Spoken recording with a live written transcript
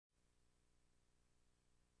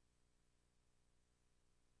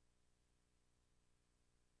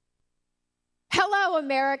Hello,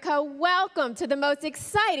 America. Welcome to the most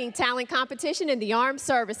exciting talent competition in the armed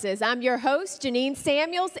services. I'm your host, Janine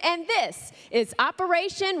Samuels, and this is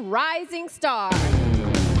Operation Rising Star.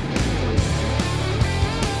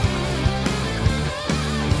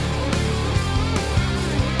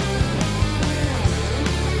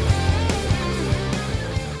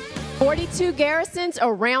 "42 garrisons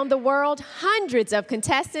around the world, hundreds of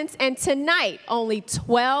contestants, and tonight only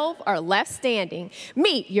 12 are left standing.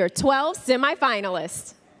 Meet your 12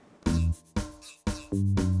 semifinalists.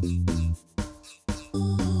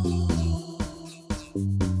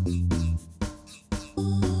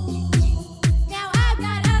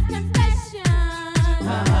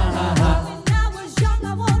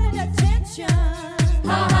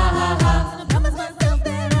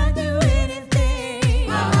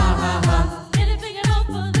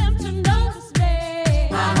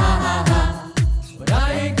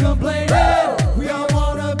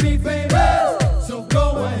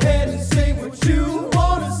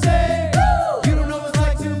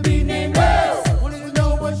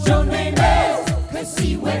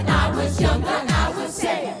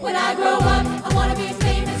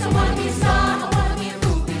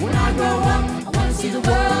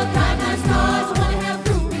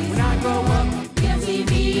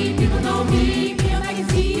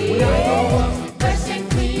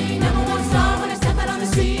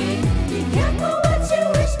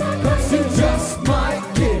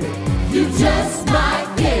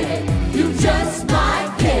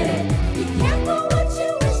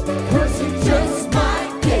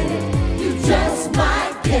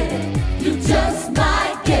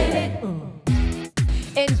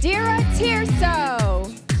 Indira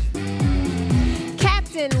Tirso,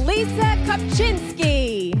 Captain Lisa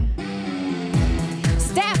Kopczynski,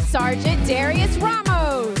 Staff Sergeant Darius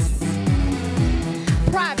Ramos,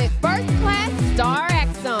 Private First Class Star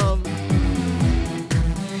Exum,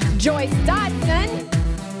 Joyce Dodson,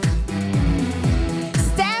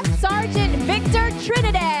 Staff Sergeant Victor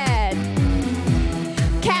Trinidad,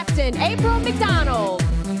 Captain April McDonald,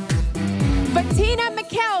 Bettina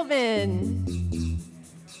McKelvin,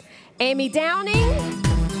 Amy Downing,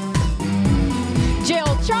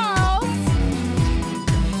 Jill Charles,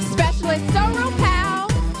 Specialist Sorrel Powell,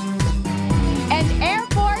 and Air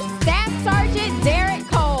Force Staff Sergeant Derek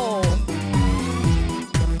Cole.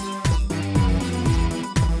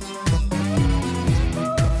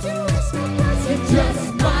 You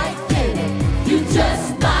just might get it. You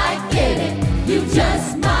just might get it. You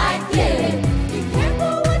just might get it. Be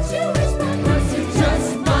careful what you wish for, 'cause you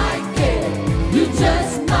just might get it. You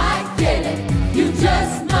just might get it. You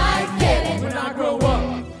just might get it. When I grow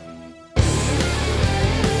up.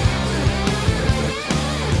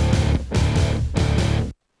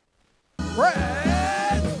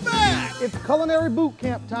 Brad's back! It's culinary boot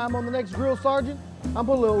camp time on the next Grill Sergeant. I'm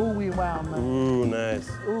putting a little ooh-wee wow, man. Ooh, nice.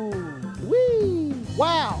 Ooh-wee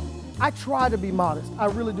wow. I try to be modest, I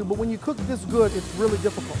really do, but when you cook this good, it's really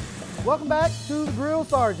difficult. Welcome back to the Grill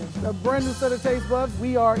Sergeants, a brand new set of taste buds.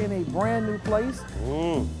 We are in a brand new place.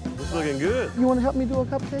 It's looking good. You want to help me do a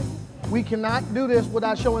cupcake? We cannot do this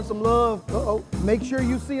without showing some love. Make sure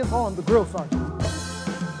you see us on the Grill Sergeant.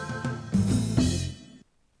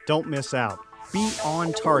 Don't miss out. Be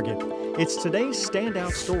on target. It's today's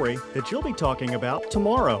standout story that you'll be talking about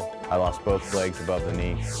tomorrow. I lost both legs above the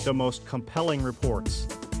knee. The most compelling reports.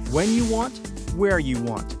 When you want, where you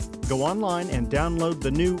want. Go online and download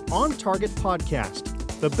the new On Target podcast.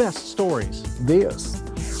 The best stories. This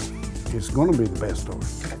is going to be the best story.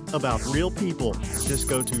 About real people. Just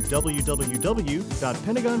go to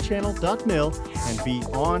www.pentagonchannel.mil and be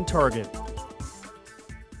on target.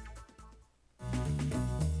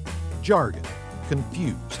 Jargon,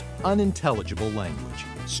 confused, unintelligible language,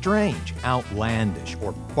 strange, outlandish,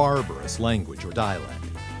 or barbarous language or dialect,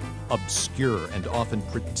 obscure and often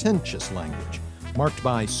pretentious language, marked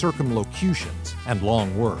by circumlocutions and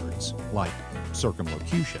long words, like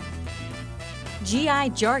circumlocution. GI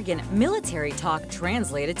jargon, military talk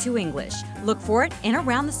translated to English. Look for it in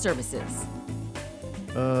Around the Services.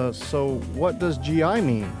 So what does GI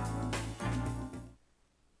mean?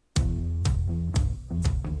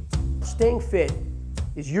 Staying fit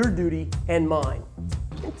is your duty and mine.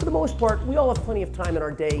 And for the most part, we all have plenty of time in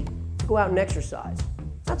our day to go out and exercise.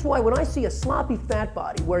 That's why when I see a sloppy fat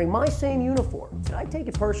body wearing my same uniform, and I take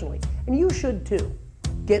it personally, and you should too,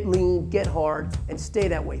 get lean, get hard, and stay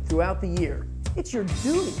that way throughout the year. It's your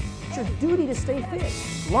duty. It's your duty to stay fit.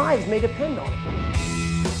 Lives may depend on it.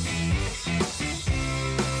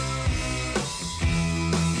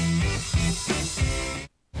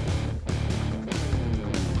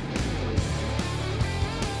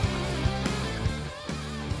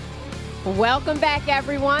 Welcome back,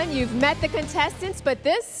 everyone. You've met the contestants, but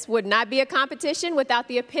this would not be a competition without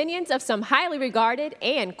the opinions of some highly regarded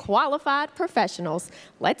and qualified professionals.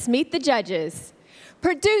 Let's meet the judges.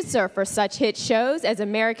 Producer for such hit shows as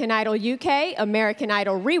American Idol UK, American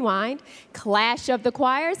Idol Rewind, Clash of the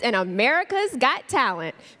Choirs, and America's Got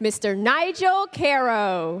Talent, Mr. Nigel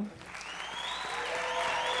Caro.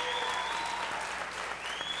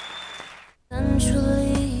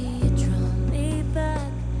 Eventually, you draw me back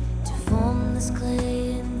to form this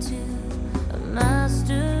clay into a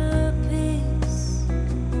masterpiece.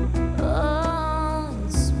 Oh, in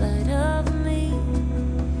spite of me,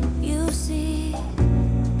 you see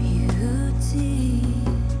beauty.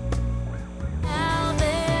 Now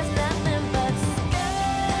there's nothing but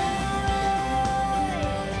sky.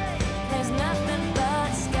 There's nothing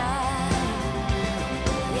but sky.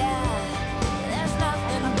 Yeah, there's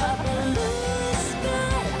nothing but blue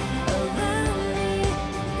sky around me.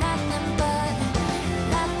 Nothing but sky.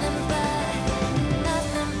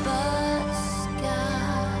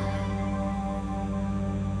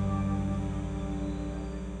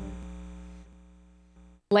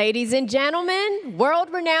 Ladies and gentlemen,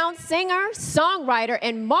 world-renowned singer, songwriter,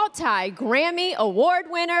 and multi-Grammy Award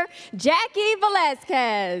winner, Jackie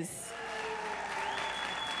Velasquez.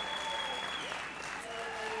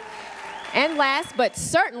 And last but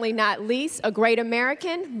certainly not least, a great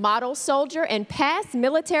American, model soldier, and past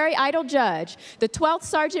military idol judge, the 12th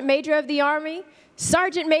Sergeant Major of the Army,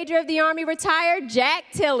 Sergeant Major of the Army retired, Jack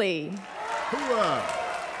Tilley.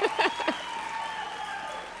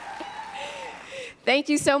 Thank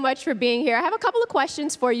you so much for being here. I have a couple of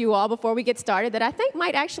questions for you all before we get started that I think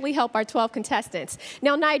might actually help our 12 contestants.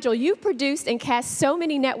 Now, Nigel, you've produced and cast so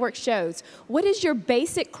many network shows. What is your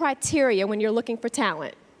basic criteria when you're looking for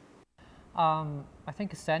talent? I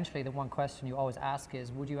think essentially the one question you always ask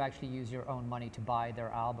is, would you actually use your own money to buy their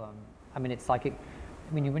album? I mean, it's like,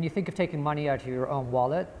 when you think of taking money out of your own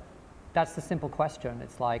wallet, that's the simple question.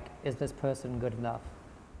 It's like, is this person good enough?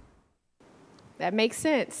 That makes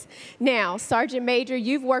sense. Now, Sergeant Major,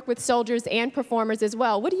 you've worked with soldiers and performers as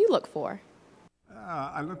well. What do you look for?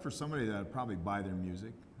 I look for somebody that would probably buy their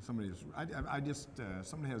music. Somebody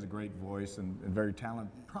somebody has a great voice and very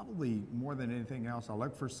talented. Probably more than anything else, I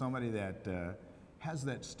look for somebody that has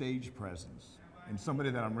that stage presence and somebody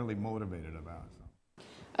that I'm really motivated about.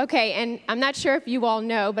 Okay, and I'm not sure if you all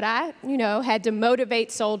know, but I, had to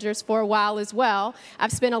motivate soldiers for a while as well.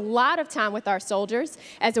 I've spent a lot of time with our soldiers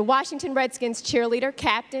as a Washington Redskins cheerleader,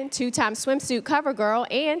 captain, two-time swimsuit cover girl,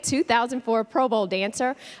 and 2004 Pro Bowl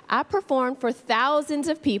dancer. I performed for thousands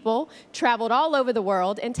of people, traveled all over the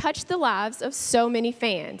world, and touched the lives of so many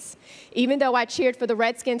fans. Even though I cheered for the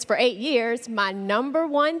Redskins for 8 years, my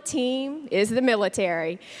 #1 team is the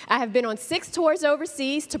military. I have been on 6 tours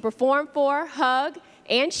overseas to perform for, hug,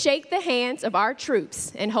 and shake the hands of our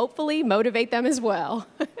troops and hopefully motivate them as well.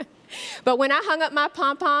 But when I hung up my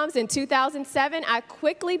pom-poms in 2007, I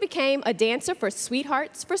quickly became a dancer for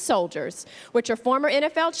Sweethearts for Soldiers, which are former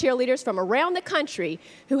NFL cheerleaders from around the country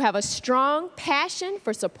who have a strong passion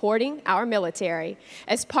for supporting our military.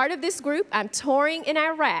 As part of this group, I'm touring in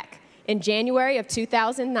Iraq in January of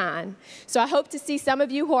 2009. So I hope to see some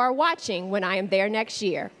of you who are watching when I am there next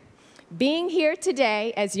year. Being here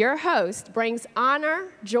today as your host brings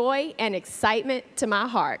honor, joy, and excitement to my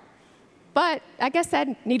heart. But I guess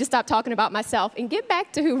I need to stop talking about myself and get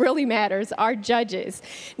back to who really matters, our judges.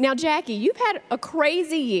 Now, Jackie, you've had a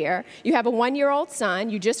crazy year. You have a 1-year-old son.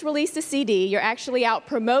 You just released a CD. You're actually out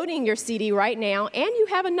promoting your CD right now, and you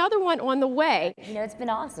have another one on the way. It's been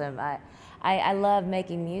awesome. I love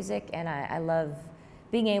making music, and I love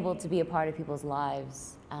being able to be a part of people's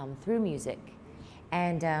lives through music.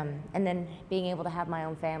 And then being able to have my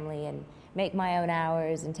own family and make my own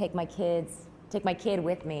hours and take my kid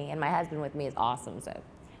with me and my husband with me is awesome. So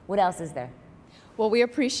what else is there? Well, we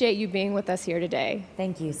appreciate you being with us here today.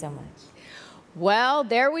 Thank you so much. Well,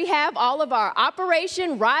 there we have all of our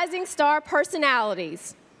Operation Rising Star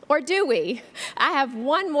personalities. Or do we? I have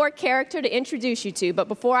one more character to introduce you to, but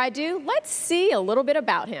before I do, let's see a little bit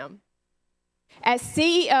about him. As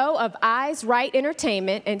CEO of Eyes Right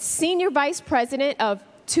Entertainment and Senior Vice President of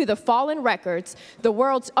To the Fallen Records, the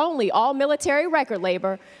world's only all-military record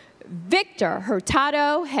label, Victor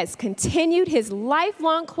Hurtado has continued his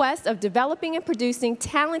lifelong quest of developing and producing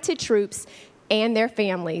talented troops and their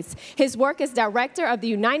families. His work as director of the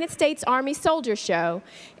United States Army Soldier Show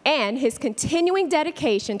and his continuing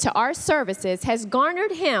dedication to our services has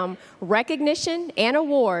garnered him recognition and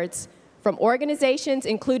awards from organizations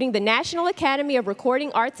including the National Academy of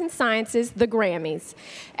Recording Arts and Sciences, the Grammys.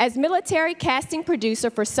 As military casting producer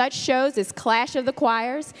for such shows as Clash of the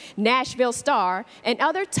Choirs, Nashville Star, and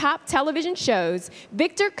other top television shows,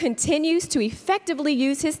 Victor continues to effectively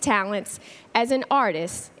use his talents as an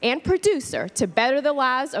artist and producer to better the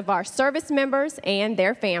lives of our service members and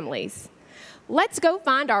their families. Let's go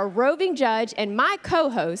find our roving judge and my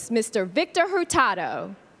co-host, Mr. Victor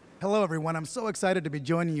Hurtado. Hello, everyone. I'm so excited to be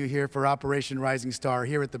joining you here for Operation Rising Star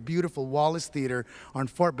here at the beautiful Wallace Theater on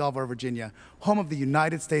Fort Belvoir, Virginia, home of the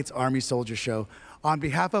United States Army Soldier Show. On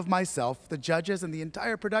behalf of myself, the judges, and the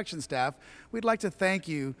entire production staff, we'd like to thank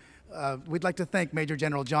you. We'd like to thank Major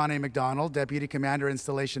General John A. McDonald, Deputy Commander,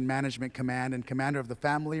 Installation Management Command, and Commander of the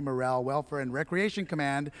Family, Morale, Welfare, and Recreation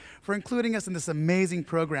Command for including us in this amazing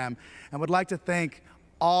program, and would like to thank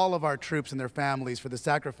all of our troops and their families for the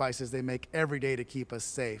sacrifices they make every day to keep us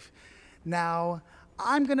safe. Now,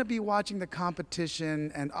 I'm going to be watching the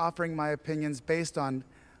competition and offering my opinions based on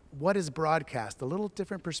what is broadcast, a little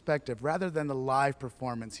different perspective, rather than the live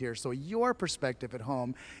performance here, so your perspective at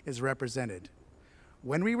home is represented.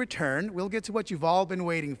 When we return, we'll get to what you've all been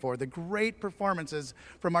waiting for, the great performances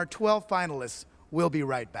from our 12 finalists. We'll be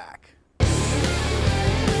right back.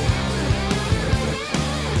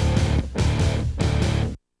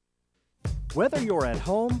 Whether you're at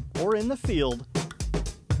home or in the field,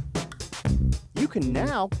 you can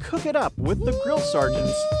now cook it up with the Grill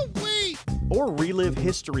Sergeants or relive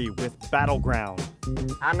history with Battleground.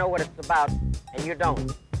 I know what it's about, and you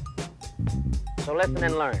don't. So listen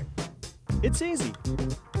and learn. It's easy.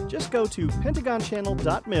 Just go to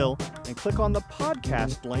pentagonchannel.mil and click on the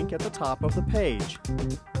podcast link at the top of the page.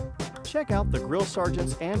 Check out the Grill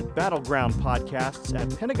Sergeants and Battleground podcasts at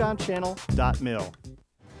pentagonchannel.mil.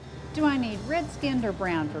 Do I need red-skinned or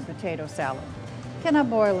brown for potato salad? Can I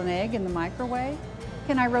boil an egg in the microwave?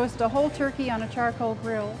 Can I roast a whole turkey on a charcoal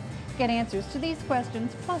grill? Get answers to these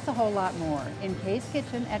questions, plus a whole lot more, in Kay's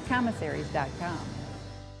Kitchen at commissaries.com.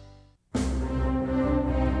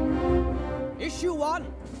 Issue 1.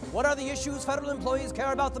 What are the issues federal employees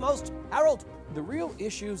care about the most? Harold? The real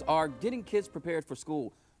issues are getting kids prepared for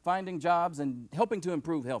school, finding jobs, and helping to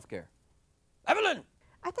improve health care. Evelyn?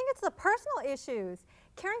 I think it's the personal issues.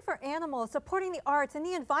 Caring for animals, supporting the arts and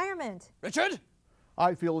the environment. Richard?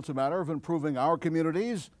 I feel it's a matter of improving our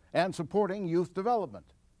communities and supporting youth development.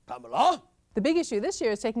 Pamela? The big issue this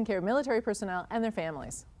year is taking care of military personnel and their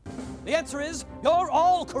families. The answer is, you're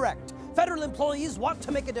all correct. Federal employees want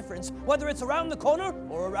to make a difference, whether it's around the corner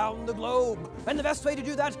or around the globe. And the best way to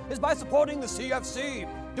do that is by supporting the CFC.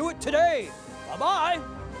 Do it today. Bye-bye.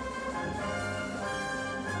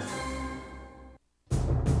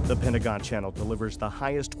 The Pentagon Channel delivers the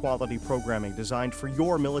highest quality programming designed for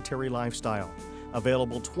your military lifestyle.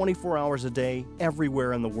 Available 24 hours a day,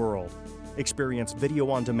 everywhere in the world. Experience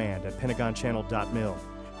video on demand at pentagonchannel.mil.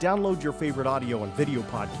 Download your favorite audio and video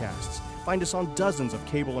podcasts. Find us on dozens of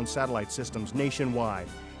cable and satellite systems nationwide.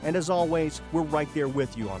 And as always, we're right there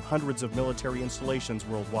with you on hundreds of military installations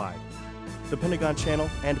worldwide. The Pentagon Channel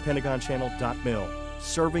and pentagonchannel.mil,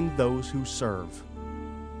 serving those who serve.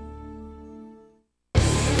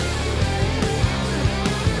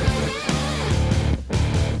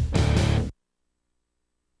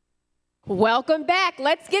 Welcome back.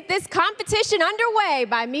 Let's get this competition underway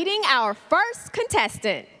by meeting our first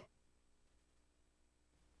contestant.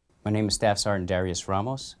 My name is Staff Sergeant Darius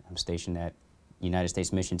Ramos. I'm stationed at United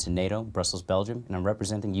States Mission to NATO, Brussels, Belgium, and I'm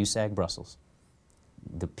representing USAG Brussels.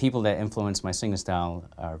 The people that influence my singing style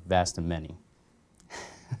are vast and many.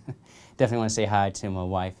 Definitely want to say hi to my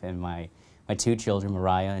wife and my two children,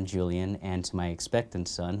 Mariah and Julian, and to my expectant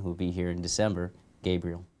son, who will be here in December,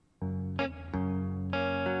 Gabriel.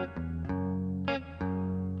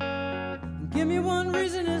 Give me one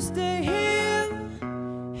reason to stay here,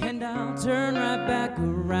 and I'll turn right back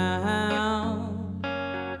around.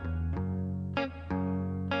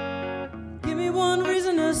 Give me one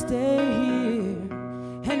reason to stay here,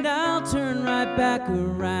 and I'll turn right back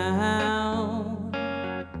around.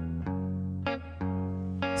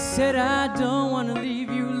 Said I don't want to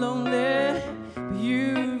leave you lonely, but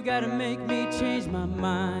you've got to make me change my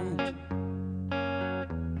mind.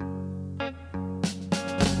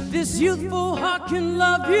 This youthful heart can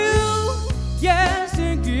love you, yes,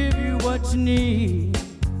 and give you what you need.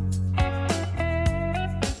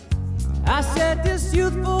 I said this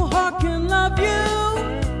youthful heart can love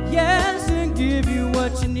you, yes, and give you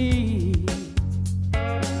what you need.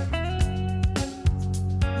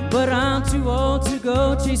 But I'm too old to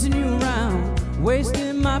go chasing you around,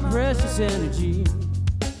 wasting my precious energy.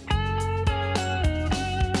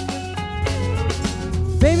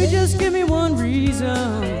 Baby, just give me one reason,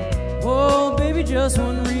 Oh, baby, just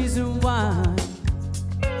one reason why.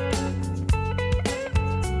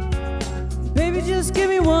 Baby, just give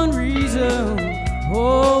me one reason.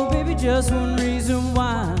 Oh, baby, just one reason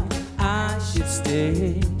why I should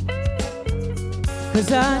stay.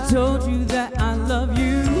 'Cause I told you that I love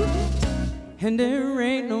you, and there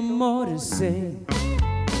ain't no more to say.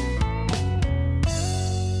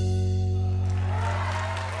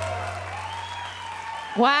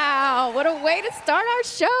 Wow, what a way to start our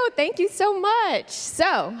show. Thank you so much.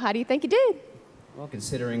 So, how do you think you did? Well,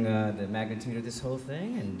 considering the magnitude of this whole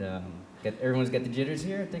thing and everyone's got the jitters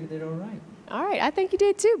here, I think they did all right. All right, I think you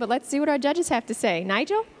did too, but let's see what our judges have to say.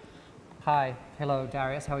 Nigel? Hi. Hello,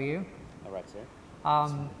 Darius. How are you? All right, sir.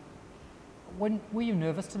 Were you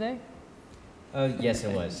nervous today? Yes,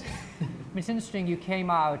 it was. It's interesting. You came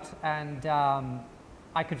out, and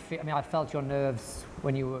I could feel. I mean, I felt your nerves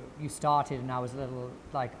when you started, and I was a little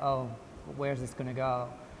like, "Oh, where's this going to go?"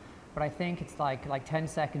 But I think it's like 10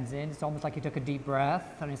 seconds in, it's almost like you took a deep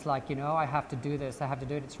breath, and it's like, you know, I have to do this. I have to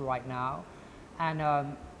do it. It's right now, and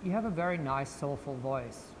you have a very nice, soulful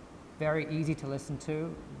voice, very easy to listen to.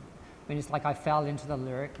 I mean, it's like I fell into the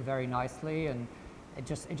lyric very nicely, and it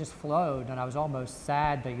just flowed, and I was almost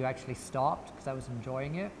sad that you actually stopped because I was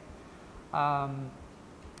enjoying it.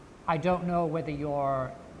 I don't know whether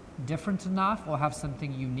you're different enough or have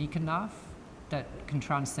something unique enough that can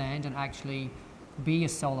transcend and actually be a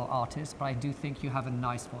solo artist, but I do think you have a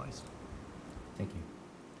nice voice. Thank you.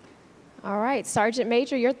 All right, Sergeant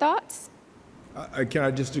Major, your thoughts? Can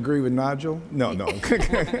I just agree with Nigel? No.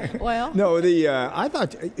 Well? No, I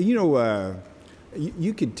thought,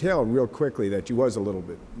 you could tell real quickly that you was a little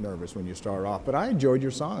bit nervous when you started off, but I enjoyed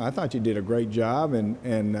your song. I thought you did a great job,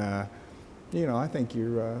 and I think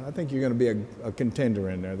you're going to be a contender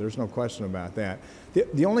in there. There's no question about that.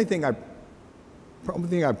 The only thing I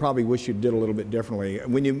probably wish you did a little bit differently,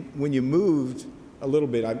 when you moved a little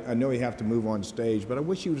bit, I know you have to move on stage, but I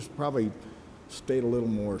wish you probably stayed a little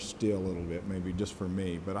more still a little bit, maybe just for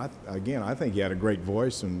me. But I think you had a great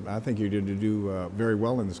voice, and I think you did do very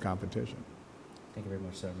well in this competition. Thank you very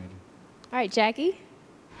much, Sergeant Major. All right, Jackie?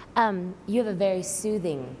 You have a very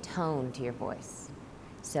soothing tone to your voice.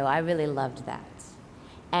 So I really loved that.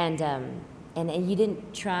 And you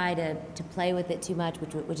didn't try to play with it too much,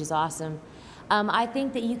 which is awesome. I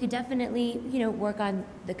think that you could definitely, work on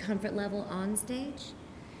the comfort level on stage.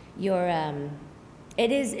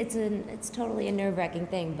 It's totally a nerve-wracking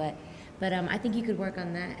thing, but I think you could work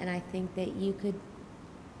on that, and I think we could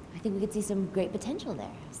see some great potential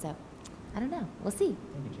there. So, I don't know. We'll see.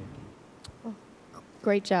 Thank you, Jackie. Oh,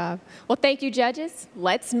 great job. Well, thank you, judges.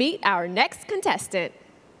 Let's meet our next contestant.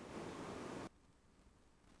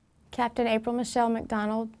 Captain April Michelle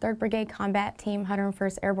McDonald, 3rd Brigade Combat Team,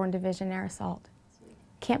 101st Airborne Division, Air Assault.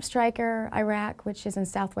 Camp Stryker, Iraq, which is in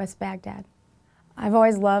southwest Baghdad. I've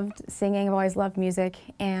always loved singing, I've always loved music,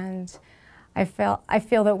 and I feel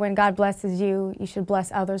that when God blesses you, you should bless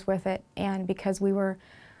others with it. And because we were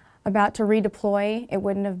about to redeploy, it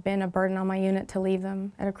wouldn't have been a burden on my unit to leave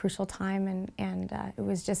them at a crucial time, and it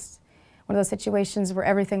was just one of those situations where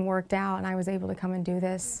everything worked out and I was able to come and do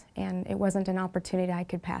this, and it wasn't an opportunity I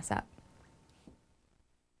could pass up.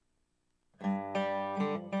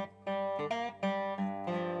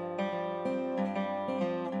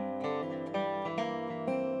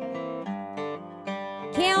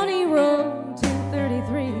 County Road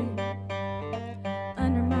 233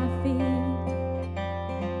 under my feet.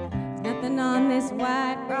 There's nothing on this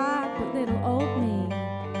white rock but little old me.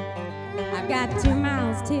 I've got 2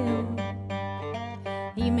 miles till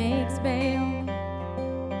he makes bail,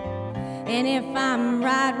 and if I'm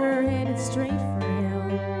right, we're headed straight for hell.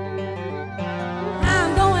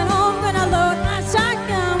 I'm going home, gonna load my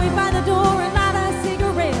shotgun, wait by the door and light a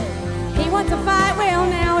cigarette. He wants to fight, well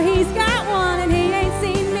now he's got one, and he ain't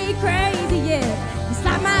seen me crazy yet. He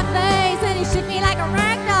slapped my face and he shook me like a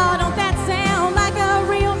rag doll. Don't that sound like a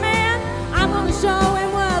real man? I'm gonna show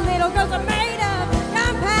him what little girls are made of,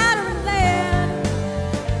 gunpowder and lead.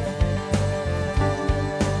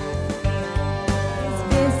 His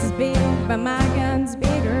fist is big, but my gun's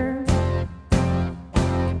bigger.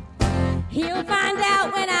 He'll find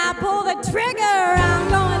out when I pull the trigger. I'm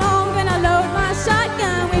going home, gonna load my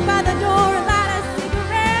shotgun, wait by the door and light a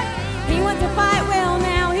cigarette. He wants to fight, well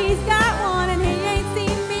now he's got one, and he ain't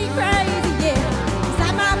seen me crazy yet. He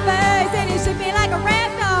slapped my face and he shook me like a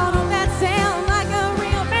rag doll. Don't that sound like a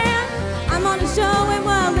real man? I'm gonna show him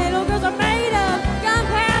what little girls are made of,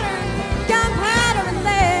 gunpowder and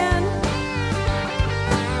lead.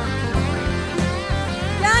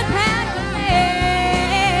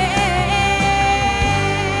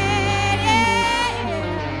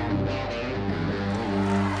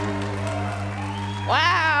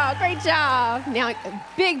 job. Now, a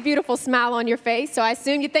big, beautiful smile on your face, so I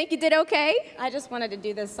assume you think you did okay? I just wanted to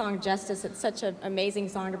do this song justice. It's such an amazing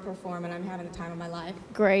song to perform, and I'm having the time of my life.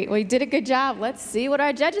 Great. Well, you did a good job. Let's see what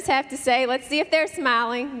our judges have to say. Let's see if they're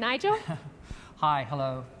smiling. Nigel? Hi,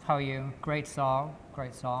 hello. How are you? Great song.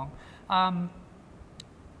 Great song.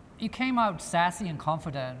 You came out sassy and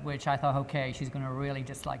confident, which I thought, okay, she's going to really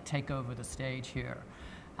just like take over the stage here.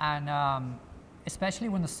 And especially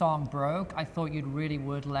when the song broke, I thought you really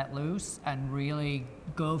would let loose and really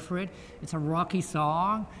go for it. It's a rocky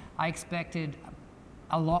song. I expected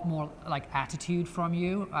a lot more like attitude from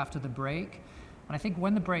you after the break. And I think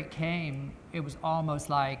when the break came, it was almost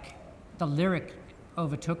like the lyric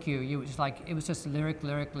overtook you. It was just lyric.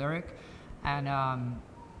 And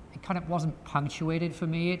it kind of wasn't punctuated for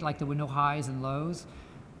me. Like there were no highs and lows.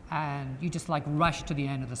 And you just like rushed to the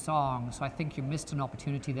end of the song. So I think you missed an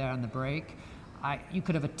opportunity there on the break. You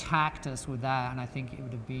could have attacked us with that, and I think it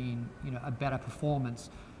would have been, a better performance.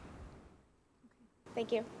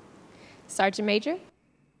 Thank you. Sergeant Major?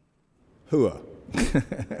 Hua.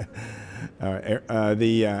 All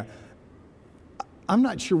right. I'm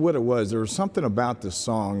not sure what it was. There was something about the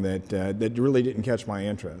song that really didn't catch my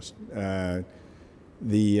interest. I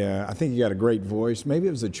think you got a great voice. Maybe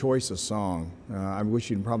it was a choice of song. I wish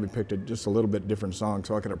you'd probably picked just a little bit different song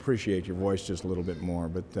so I could appreciate your voice just a little bit more.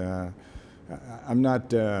 But I'm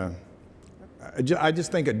not. I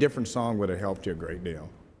just think a different song would have helped you a great deal.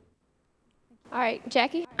 All right,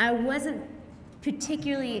 Jackie? I wasn't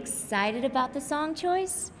particularly excited about the song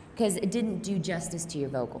choice because it didn't do justice to your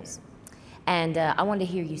vocals. And I wanted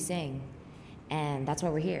to hear you sing, and that's why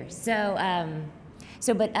we're here.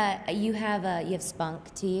 But you have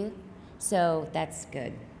spunk to you, so that's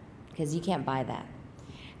good, because you can't buy that.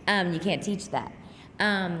 You can't teach that.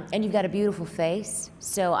 And you've got a beautiful face,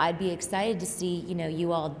 so I'd be excited to see,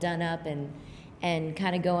 you all done up and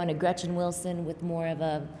kind of go on a Gretchen Wilson with more of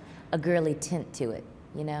a girly tint to it,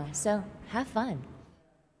 So have fun.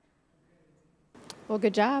 Well,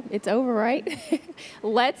 good job. It's over, right?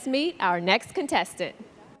 Let's meet our next contestant.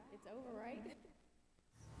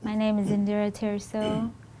 My name is Indira Terso.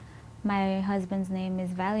 My husband's name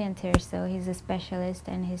is Valiant Terso. He's a specialist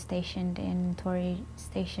and he's stationed in Tori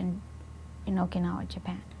Station in Okinawa,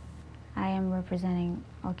 Japan. I am representing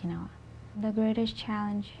Okinawa. The greatest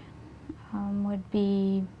challenge would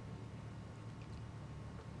be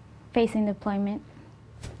facing deployment.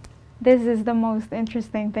 This is the most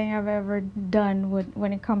interesting thing I've ever done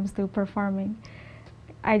when it comes to performing.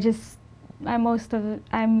 I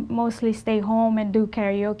mostly stay home and do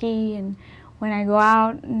karaoke, and when I go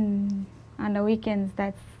out on the weekends,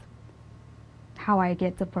 that's how I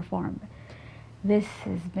get to perform. This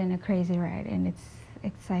has been a crazy ride, and it's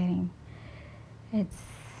exciting. It's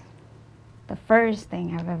the first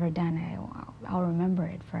thing I've ever done. I'll remember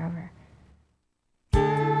it forever.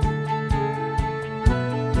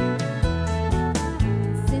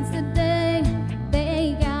 Since the day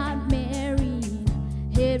they got married,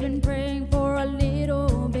 he'd been praying for a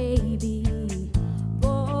little baby boy.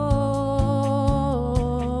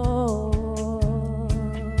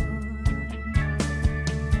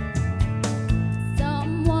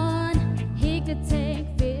 Someone he could take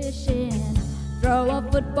fishing, throw a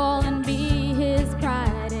football and be his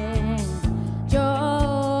pride and joy.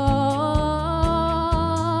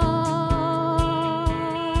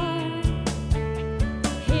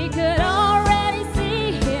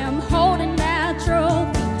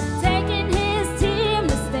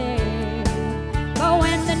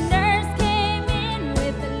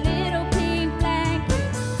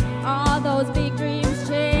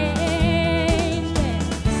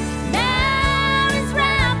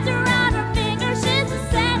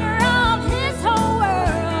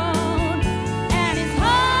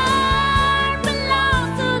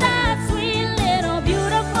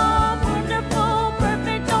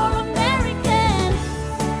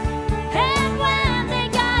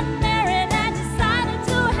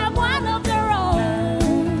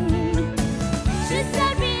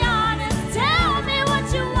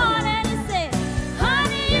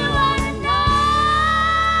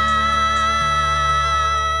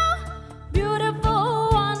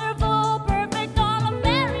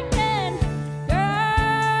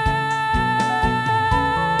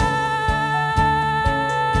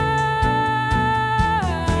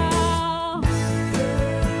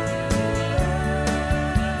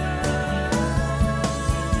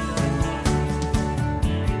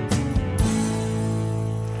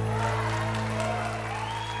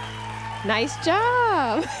 Nice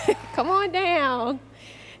job. Come on down.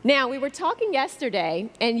 Now, we were talking yesterday,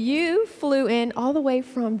 and you flew in all the way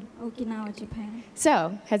from Okinawa, Japan.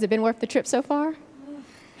 So, has it been worth the trip so far?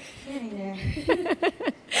 Getting there.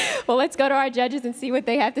 Well, let's go to our judges and see what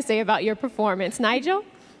they have to say about your performance. Nigel?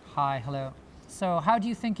 Hi, hello. So how do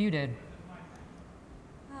you think you did?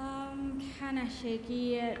 Kind of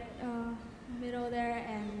shaky at middle there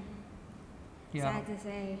and sad to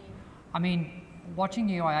say. I mean, watching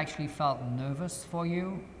you, I actually felt nervous for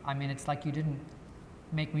you. I mean, it's like you didn't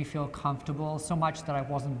make me feel comfortable so much that I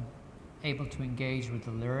wasn't able to engage with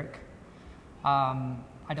the lyric.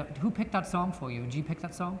 Who picked that song for you? Did you pick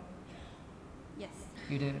that song? Yes.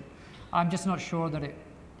 You did. I'm just not sure that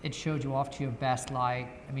it showed you off to your best light.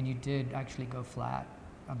 I mean, you did actually go flat.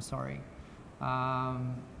 I'm sorry.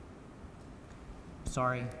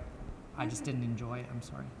 Sorry. I just didn't enjoy it. I'm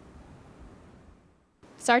sorry.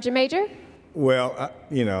 Sergeant Major? Well,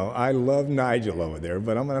 you know, I love Nigel over there,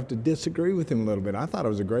 but I'm going to have to disagree with him a little bit. I thought it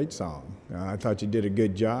was a great song. I thought you did a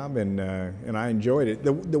good job, and I enjoyed it.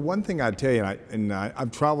 The one thing I tell you,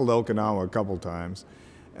 I've traveled to Okinawa a couple times,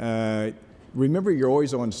 remember you're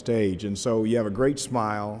always on stage, and so you have a great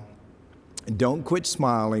smile. Don't quit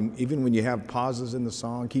smiling, even when you have pauses in the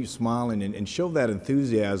song. Keep smiling and show that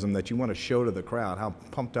enthusiasm that you want to show to the crowd, how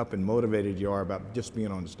pumped up and motivated you are about just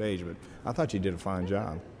being on stage. But I thought you did a fine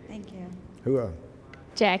job. Thank you. Who?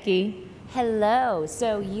 Jackie. Hello.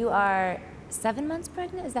 So you are 7 months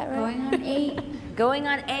pregnant, is that right? Going on 8. Going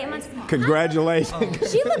on 8 months.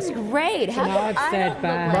 Congratulations. She looks great. So now I've said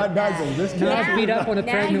bad. Now I've beat up on a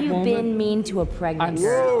pregnant woman. Now you've been mean to a pregnant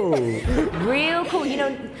girl. Real cool. You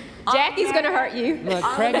know, Jackie's going to hurt you. Look,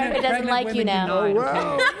 America doesn't like you now. Oh,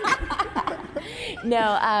 wow.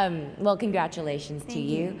 No, well, congratulations to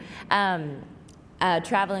you.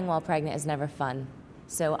 Traveling while pregnant is never fun,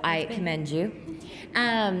 so I commend you.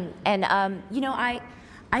 You know, I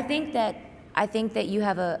think that you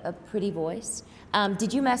have a pretty voice.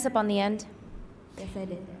 Did you mess up on the end? Yes, I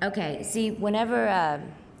did. Okay. See, whenever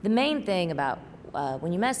the main thing about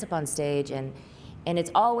when you mess up on stage, and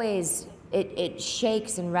it's always it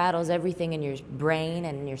shakes and rattles everything in your brain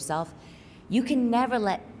and in yourself. You can never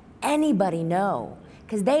let anybody know,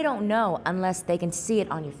 because they don't know unless they can see it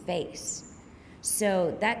on your face.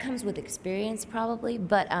 So that comes with experience probably,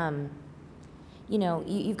 but you know,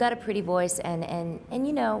 you've got a pretty voice, and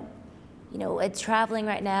you know, it's traveling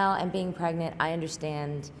right now and being pregnant. I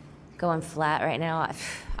understand going flat right now.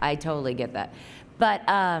 I totally get that.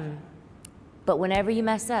 But whenever you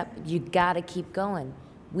mess up, you gotta keep going.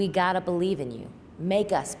 We gotta believe in you.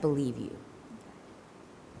 Make us believe you.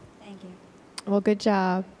 Thank you. Well, good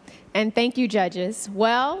job. And thank you, judges.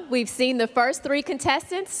 Well, we've seen the first 3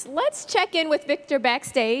 contestants. Let's check in with Victor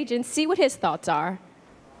backstage and see what his thoughts are.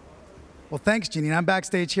 Well, thanks, Jeannie. I'm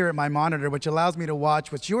backstage here at my monitor, which allows me to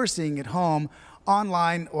watch what you're seeing at home,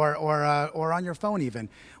 online, or on your phone even.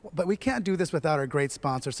 But we can't do this without our great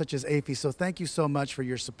sponsors, such as AAFE, so thank you so much for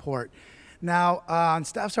your support. Now, on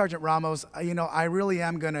Staff Sergeant Ramos, you know, I really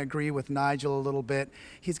am going to agree with Nigel a little bit.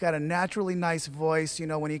 He's got a naturally nice voice. You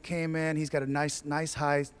know, when he came in, he's got a nice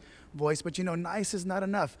high voice, but you know, nice is not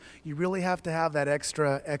enough. You really have to have that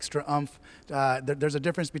extra oomph. There's a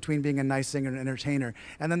difference between being a nice singer and an entertainer.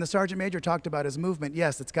 And then the Sergeant Major talked about his movement.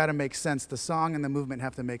 Yes, it's got to make sense. The song and the movement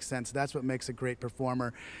have to make sense. That's what makes a great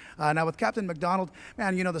performer. Now with Captain McDonald,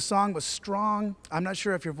 man, you know, the song was strong. I'm not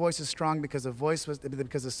sure if your voice is strong because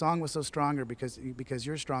the song was so strong, or because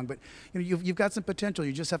you're strong, but you know, you've got some potential.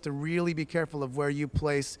 You just have to really be careful of where you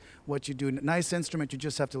place what you do. Nice instrument, you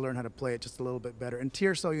just have to learn how to play it just a little bit better. And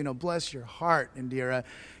Tirso, you know, bless your heart, Indira,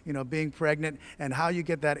 you know, being pregnant and how you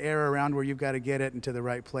get that air around where you've got to get it into the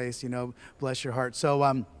right place, you know, bless your heart.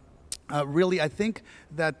 So really, I think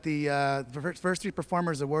that the first 3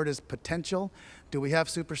 performers, the word is potential. Do we have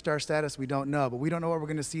superstar status? We don't know, but we don't know what we're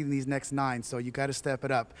going to see in these next 9, so you got to step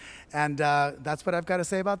it up. And that's what I've got to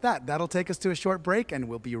say about that. That'll take us to a short break, and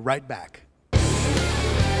we'll be right back.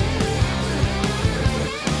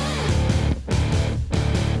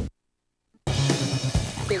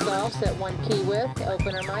 Dissolve, set 1 key width,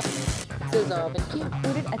 opener mic, dissolve and key.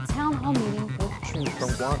 Included a town hall meeting with troops.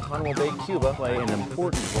 From Guantanamo Bay, Cuba, play an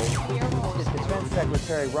important role. Is Defense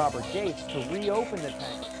Secretary Robert Gates to reopen the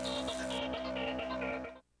tank.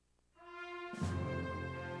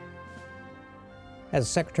 As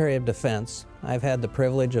Secretary of Defense, I've had the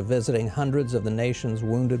privilege of visiting hundreds of the nation's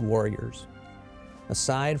wounded warriors.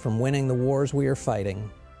 Aside from winning the wars we are fighting,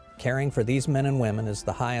 caring for these men and women is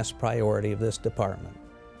the highest priority of this department.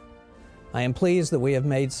 I am pleased that we have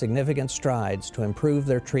made significant strides to improve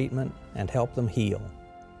their treatment and help them heal.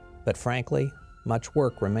 But frankly, much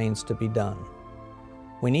work remains to be done.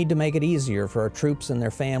 We need to make it easier for our troops and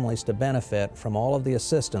their families to benefit from all of the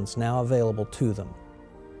assistance now available to them.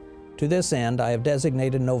 To this end, I have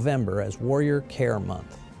designated November as Warrior Care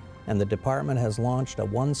Month. and the department has launched a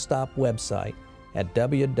one-stop website at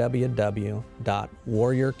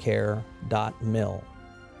www.warriorcare.mil.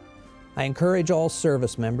 I encourage all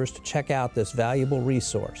service members to check out this valuable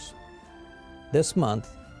resource. This month,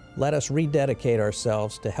 let us rededicate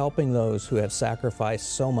ourselves to helping those who have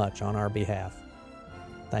sacrificed so much on our behalf.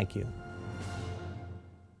 Thank you.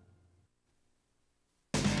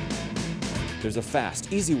 There's a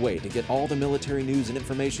fast, easy way to get all the military news and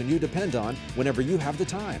information you depend on whenever you have the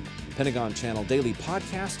time. Pentagon Channel daily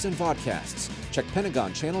podcasts and vodcasts. Check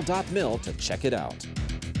pentagonchannel.mil to check it out.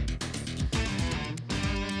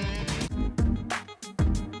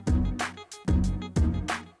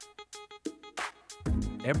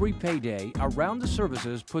 Every payday, Around the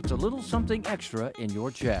Services puts a little something extra in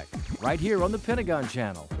your check. Right here on the Pentagon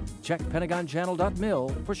Channel. Check pentagonchannel.mil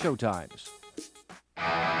for showtimes.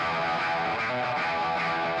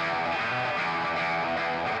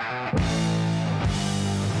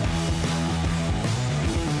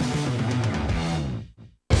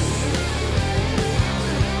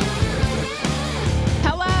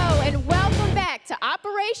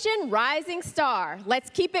 Operation Rising Star. Let's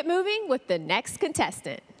keep it moving with the next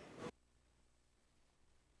contestant.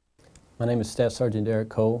 My name is Staff Sergeant Derek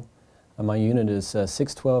Cole. My unit is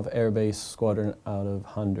 612 Air Base Squadron out of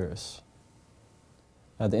Honduras.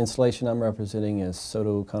 The installation I'm representing is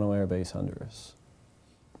Soto Cano Air Base, Honduras.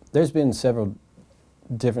 There's been several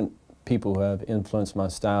different people who have influenced my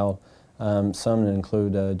style. Some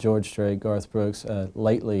include George Strait, Garth Brooks.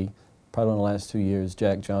 Lately, probably in the last 2 years,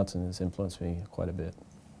 Jack Johnson has influenced me quite a bit.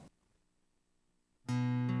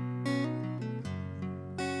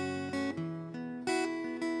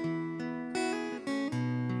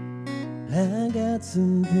 I got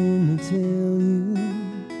something to tell you.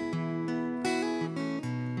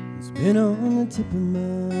 It's been on the tip of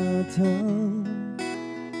my tongue,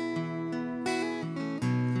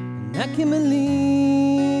 and I can't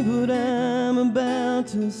believe what I'm about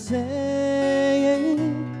to say,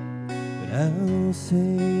 but I'll say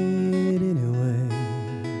it anyway.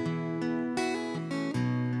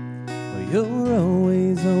 Well, you're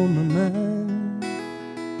always on my mind.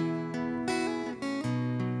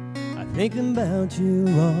 Thinking about you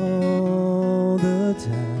all the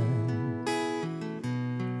time,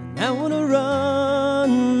 and I wanna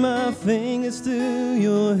run my fingers through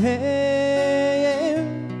your hair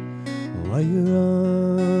while you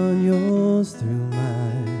run yours through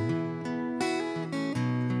mine,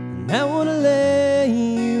 and I wanna lay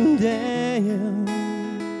you down.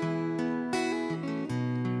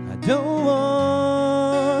 I don't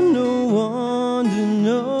want no one to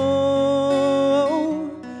know.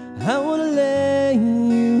 I wanna lay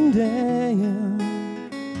you down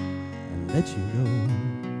and let you go,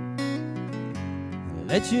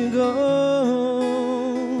 let you go.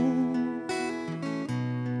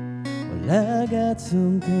 Well, I got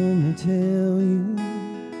something to tell you.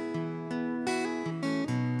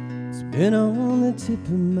 It's been on the tip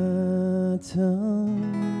of my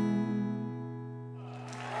tongue.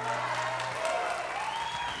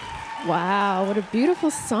 Wow, what a beautiful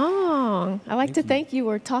song. I like to think you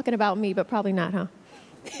were talking about me, but probably not, huh?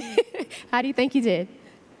 How do you think you did?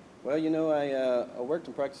 Well, you know, I worked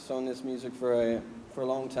and practiced on this music for a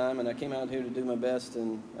long time, and I came out here to do my best,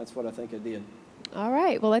 and that's what I think I did. All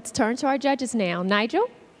right, well, let's turn to our judges now. Nigel?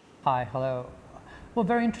 Hi, hello. Well,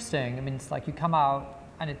 very interesting. I mean, it's like you come out,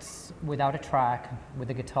 and it's without a track, with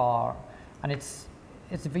a guitar, and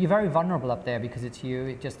you're very vulnerable up there because it's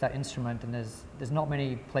you, just that instrument, and there's not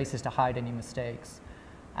many places to hide any mistakes.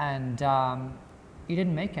 And you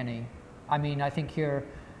didn't make any. I mean, I think you're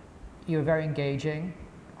very engaging.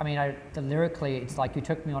 I mean, lyrically, it's like you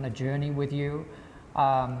took me on a journey with you.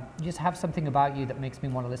 You just have something about you that makes me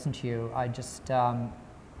want to listen to you. I just, out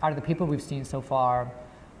of the people we've seen so far,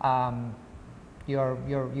 you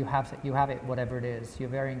have it, whatever it is. You're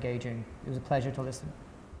very engaging. It was a pleasure to listen.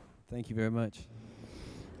 Thank you very much.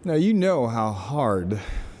 Now, you know how hard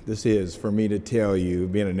this is for me to tell you,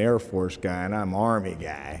 being an Air Force guy, and I'm an Army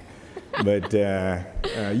guy. But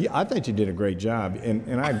I think you did a great job,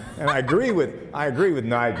 and I agree with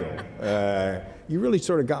Nigel. You really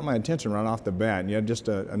sort of got my attention right off the bat, and you had just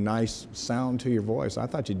a nice sound to your voice. I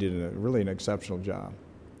thought you did really an exceptional job.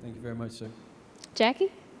 Thank you very much, sir.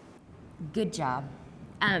 Jackie? Good job.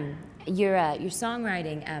 Your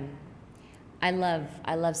songwriting. I love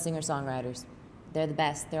singer-songwriters. They're the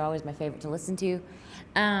best. They're always my favorite to listen to.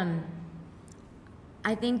 I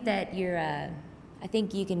think that I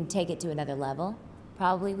think you can take it to another level,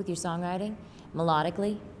 probably, with your songwriting,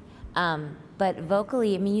 melodically. But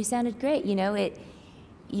vocally, I mean, you sounded great. You know,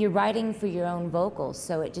 you're writing for your own vocals,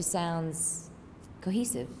 so it just sounds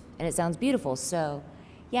cohesive and it sounds beautiful. So,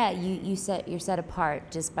 yeah, you're set apart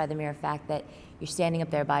just by the mere fact that you're standing up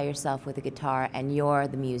there by yourself with a guitar and you're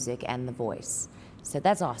the music and the voice. So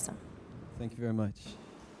that's awesome. Thank you very much.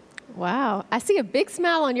 Wow, I see a big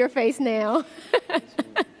smile on your face now.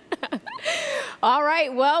 All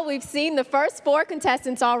right, well, we've seen the first 4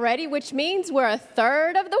 contestants already, which means we're a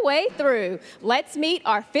third of the way through. Let's meet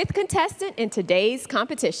our 5th contestant in today's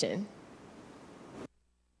competition.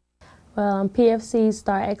 Well, I'm PFC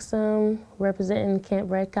Star Exum, representing Camp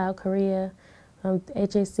Red Cow, Korea. I'm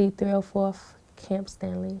HAC 304th, Camp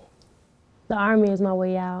Stanley. The Army is my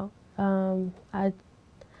way out. I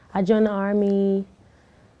joined the Army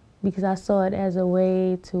because I saw it as a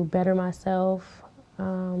way to better myself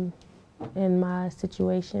in my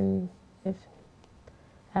situation.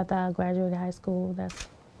 After I graduated high school, that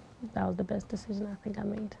was the best decision I think I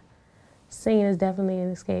made. Singing is definitely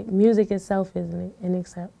an escape. Music itself is an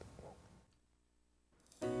escape.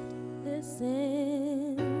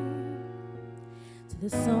 Listen to the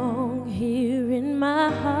song here in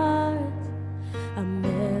my heart, a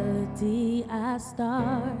melody I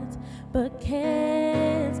start but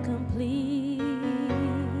can't complete.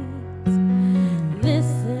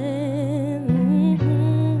 Listen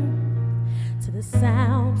to the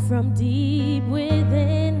sound from deep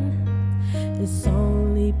within. It's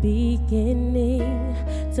only beginning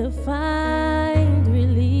to find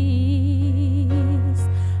release.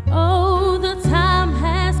 Oh, the time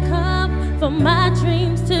has come for my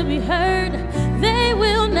dreams to be heard. They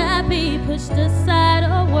will not be pushed aside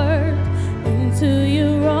or worked into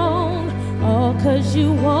your own, all 'cause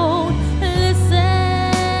you won't listen.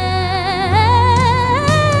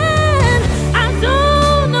 I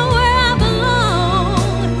don't know where I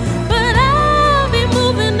belong, but I'll be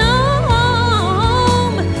moving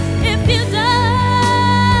on. If you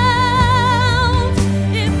don't,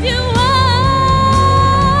 if you won't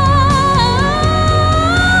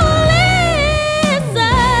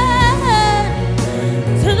listen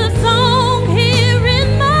to the song here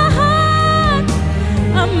in my heart,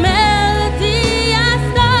 a melody I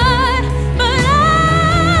start, but I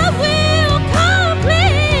will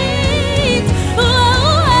complete.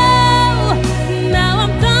 Oh, now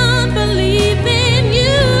I'm done believing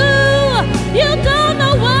you. You don't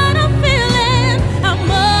know what I'm feeling. I'm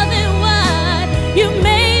more than what you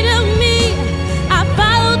made of me. I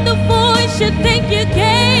followed the voice you think you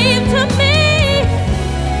gave to me,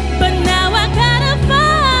 but now I gotta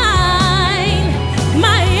find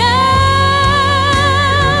my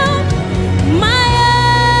own, my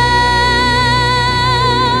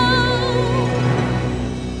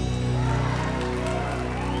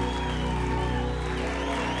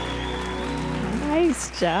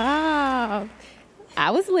Nice job.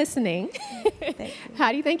 I was listening.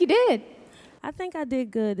 How do you think you did? I think I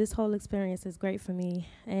did good. This whole experience is great for me.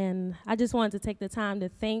 And I just wanted to take the time to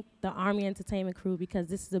thank the Army Entertainment crew, because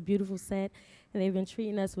this is a beautiful set and they've been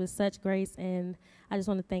treating us with such grace. And I just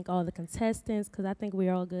want to thank all the contestants, because I think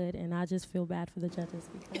we're all good, and I just feel bad for the judges.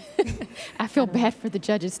 I feel bad for the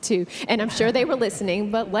judges too, and I'm sure they were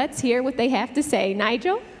listening, but let's hear what they have to say.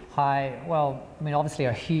 Nigel? Hi, well, I mean, obviously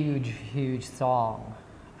a huge, huge song.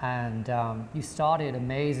 And you started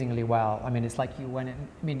amazingly well. I mean, it's like you went in,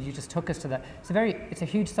 I mean, you just took us to that. It's a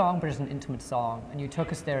huge song, but it's an intimate song, and you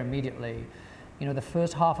took us there immediately. You know, the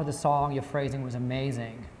first half of the song, your phrasing was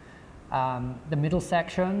amazing. The middle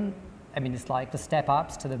section, I mean, it's like the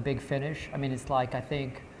step-ups to the big finish. I mean, it's like, I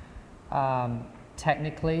think,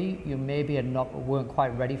 technically, you maybe weren't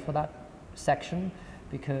quite ready for that section,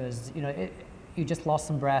 because, you know, you just lost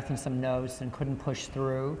some breath and some notes and couldn't push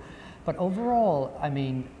through. But overall, I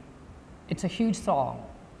mean, it's a huge song,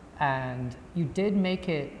 and you did make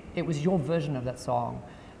it, it was your version of that song.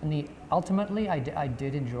 And ultimately, I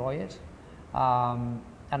did enjoy it. And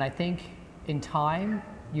I think in time,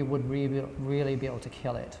 you would really be able to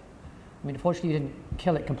kill it. I mean, unfortunately, you didn't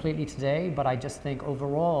kill it completely today, but I just think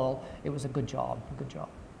overall, it was a good job,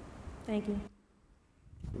 Thank you.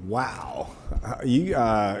 Wow. I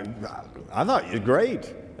thought you were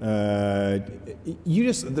great.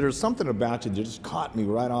 There's something about you that just caught me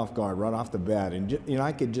right off guard, right off the bat. And, you know,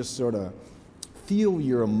 I could just sort of feel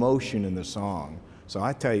your emotion in the song. So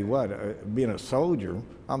I tell you what, being a soldier,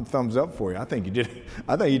 I'm thumbs up for you. I think you did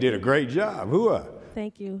a great job. Hooah.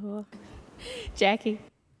 Thank you. Jackie?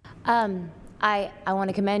 I want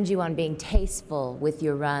to commend you on being tasteful with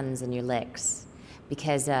your runs and your licks,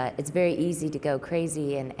 because it's very easy to go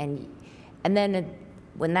crazy, and then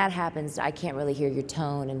when that happens, I can't really hear your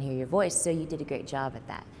tone and hear your voice, so you did a great job at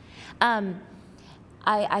that.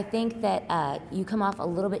 I think that you come off a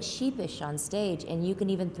little bit sheepish on stage, and you can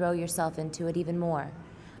even throw yourself into it even more.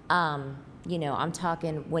 You know, I'm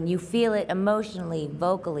talking when you feel it emotionally,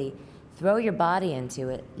 vocally, throw your body into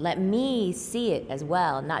it. Let me see it as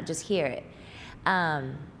well, not just hear it.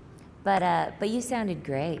 But you sounded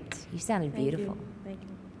great. You sounded beautiful. Thank you.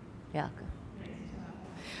 You're welcome.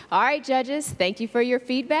 All right, judges, thank you for your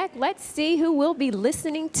feedback. Let's see who we'll be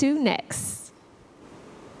listening to next.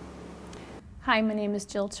 Hi, my name is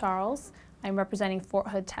Jill Charles. I'm representing Fort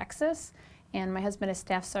Hood, Texas, and my husband is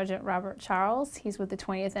Staff Sergeant Robert Charles. He's with the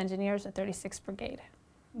 20th Engineers at 36th Brigade.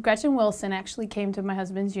 Gretchen Wilson actually came to my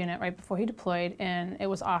husband's unit right before he deployed, and it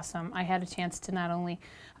was awesome. I had a chance to not only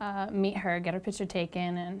meet her, get her picture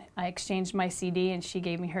taken, and I exchanged my CD, and she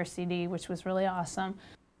gave me her CD, which was really awesome.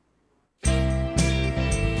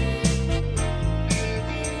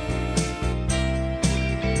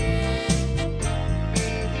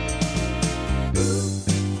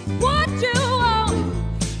 What you want,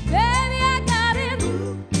 baby, I got it.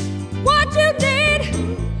 What you need,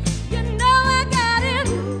 you know I got it.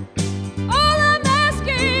 All I'm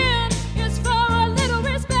asking is for a little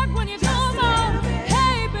respect when you come home.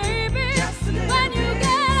 Hey, baby, when you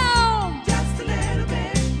get home, just a little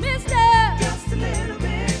bit, mister, just a little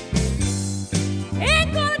bit.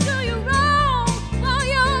 Ain't gonna do you wrong while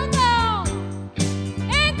you're gone.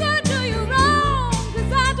 Ain't gonna do you wrong,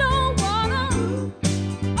 'cause I don't wanna.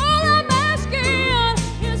 All I'm asking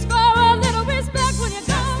is for a little respect when you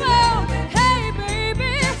come home. Hey,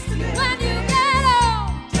 baby, when you get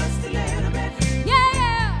home, just a little bit,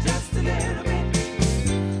 yeah, just a little bit.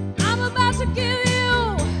 I'm about to give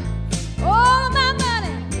you all of my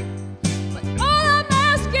money, but all I'm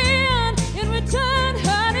asking in return,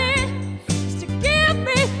 honey, is to give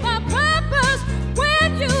me my purpose when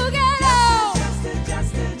you get home.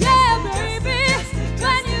 Yeah, baby,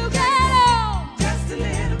 when you get home, just a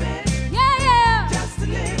little bit, yeah, just a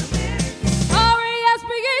little bit.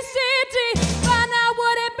 R-E-S-P-E-C-T, find out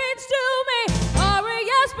what it means to me.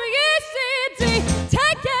 R-E-S-P-E-C-T,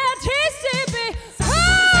 take care, TCB. Oh,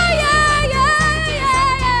 yeah, yeah, yeah,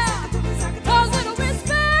 yeah. A little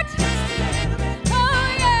respect. Oh,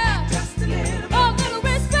 yeah. A little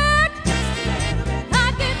respect. I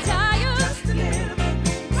get tired.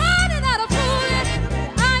 Running out of food.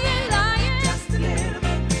 I ain't lying.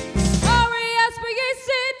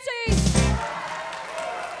 R-E-S-P-E-C-T.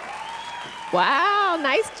 Wow,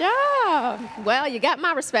 nice job. Well, you got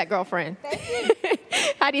my respect, girlfriend. Thank you.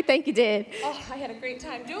 How do you think you did? Oh, I had a great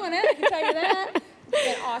time doing it, I can tell you that. It's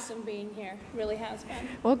been awesome being here. Really has been.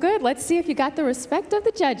 Well, good. Let's see if you got the respect of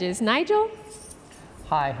the judges. Nigel?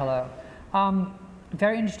 Hi, hello.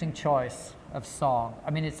 Very interesting choice of song.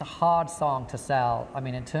 I mean, it's a hard song to sell. I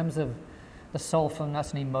mean, in terms of the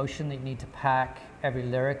soulfulness and emotion that you need to pack every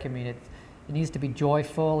lyric, I mean, it needs to be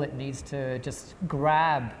joyful, it needs to just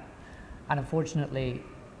grab. And unfortunately,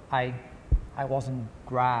 I wasn't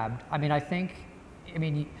grabbed. I mean,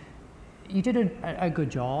 you did a good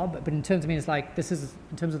job, but in terms of, it's like, this is,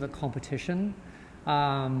 in terms of the competition,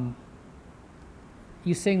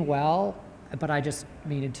 you sing well, but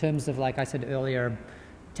in terms of, like I said earlier,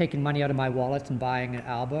 taking money out of my wallet and buying an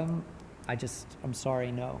album, I'm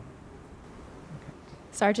sorry, no.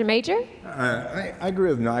 Sergeant Major? I agree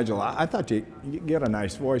with Nigel. I thought you get a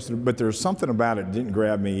nice voice, but there's something about it that didn't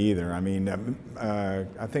grab me either. I mean,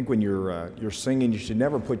 I think when you're singing, you should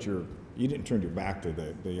never you didn't turn your back to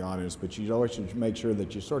the audience, but you always should make sure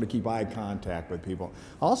that you sort of keep eye contact with people.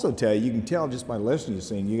 I'll also tell you can tell just by listening to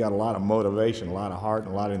sing, you got a lot of motivation, a lot of heart,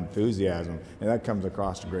 and a lot of enthusiasm, and that comes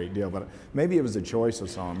across a great deal. But maybe it was the choice of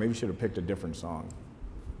song. Maybe you should have picked a different song.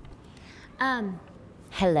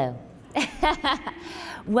 Hello.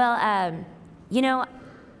 Well, you know,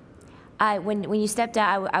 when you stepped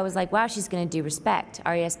out, I was like, wow, she's going to do Respect,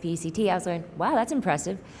 R-E-S-P-E-C-T. I was going, wow, that's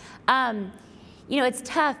impressive. You know, it's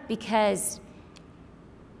tough because,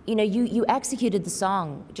 you know, you executed the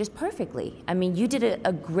song just perfectly. I mean, you did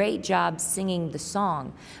a great job singing the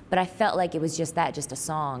song, but I felt like it was just a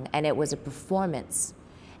song, and it was a performance.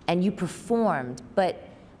 And you performed, but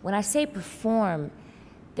when I say perform,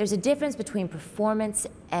 there's a difference between performance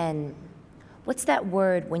and, what's that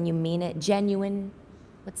word when you mean it? Genuine?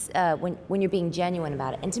 What's when you're being genuine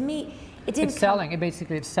about it? And to me, it didn't. It's selling.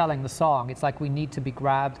 It's selling the song. It's like we need to be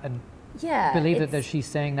grabbed and believe that she's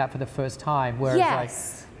saying that for the first time.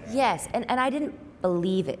 Whereas yes, and I didn't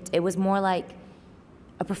believe it. It was more like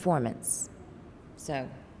a performance. So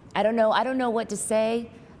I don't know what to say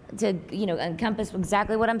to encompass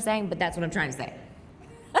exactly what I'm saying, but that's what I'm trying to say.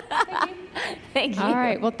 Thank you. All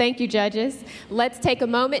right, well, thank you, judges. Let's take a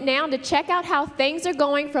moment now to check out how things are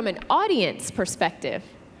going from an audience perspective.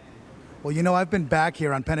 Well, you know, I've been back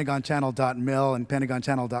here on PentagonChannel.mil and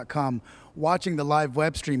PentagonChannel.com watching the live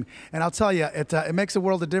web stream. And I'll tell you, it makes a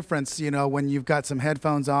world of difference, you know, when you've got some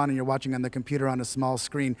headphones on and you're watching on the computer on a small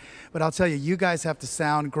screen. But I'll tell you, you guys have to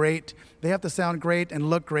sound great. They have to sound great and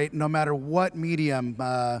look great no matter what medium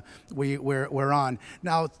we're on.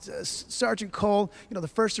 Now, Sergeant Cole, you know, the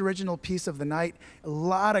first original piece of the night, a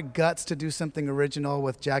lot of guts to do something original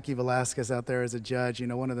with Jackie Velasquez out there as a judge, you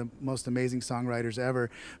know, one of the most amazing songwriters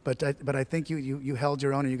ever. But I think you held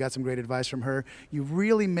your own and you got some great advice from her. You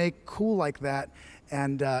really make cool like that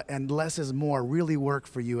and less is more really work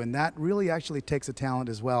for you, and that really actually takes a talent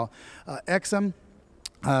as well. Exum,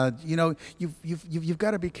 you know, you've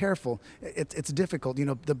got to be careful. It's difficult. You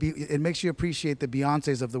know, it makes you appreciate the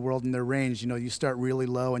Beyoncés of the world and their range. You know, you start really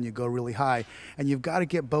low and you go really high, and you've got to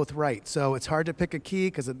get both right. So it's hard to pick a key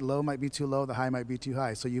because the low might be too low, the high might be too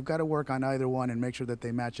high. So you've got to work on either one and make sure that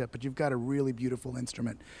they match up. But you've got a really beautiful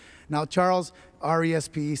instrument. Now, Charles,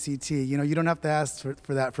 R-E-S-P-E-C-T, you know, you don't have to ask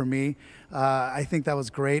for that from me. I think that was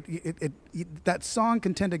great. That song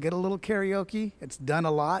can tend to get a little karaoke. It's done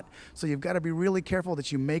a lot. So you've got to be really careful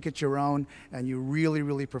that you make it your own and you really,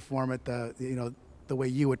 really perform it the way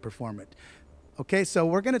you would perform it. Okay, so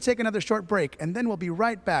we're going to take another short break, and then we'll be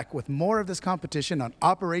right back with more of this competition on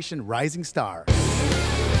Operation Rising Star.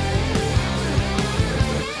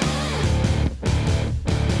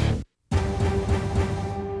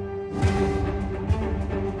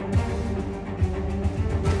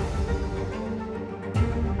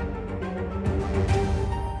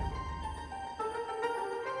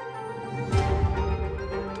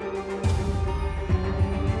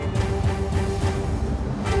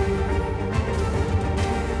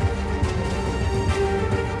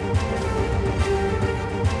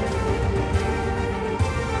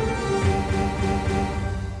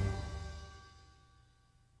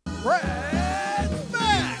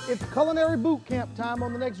 Culinary boot camp time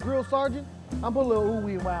on the next Grill Sergeant. I'm putting a little ooh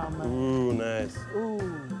wee wow, man. Ooh, nice. Ooh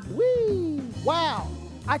wee wow.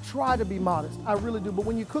 I try to be modest, I really do, but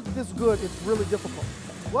when you cook this good, it's really difficult.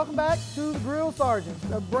 Welcome back to the Grill Sergeant,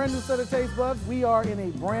 a brand new set of taste buds. We are in a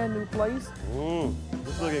brand new place.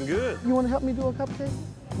 It's looking good. You want to help me do a cupcake?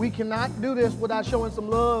 We cannot do this without showing some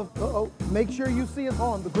love. Make sure you see us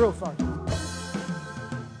on the Grill Sergeant.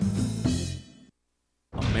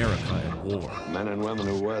 America at War. Men and women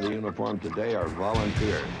who wear the uniform today are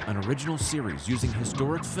volunteers. An original series using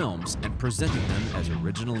historic films and presenting them as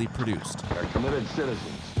originally produced. They're committed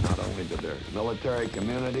citizens, not only to their military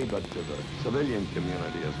community, but to the civilian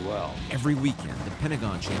community as well. Every weekend, the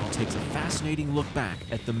Pentagon Channel takes a fascinating look back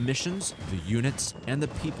at the missions, the units, and the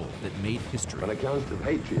people that made history. When it comes to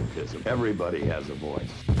patriotism, everybody has a voice.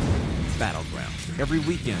 Battleground, every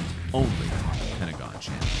weekend, only on the Pentagon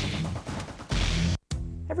Channel.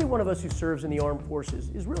 Every one of us who serves in the armed forces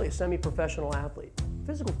is really a semi-professional athlete.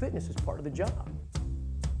 Physical fitness is part of the job.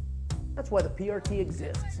 That's why the PRT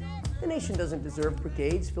exists. The nation doesn't deserve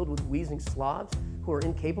brigades filled with wheezing slobs who are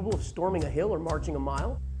incapable of storming a hill or marching a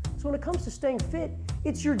mile. So when it comes to staying fit,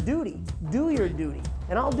 it's your duty. Do your duty,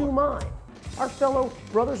 and I'll do mine. Our fellow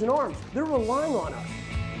brothers in arms, they're relying on us.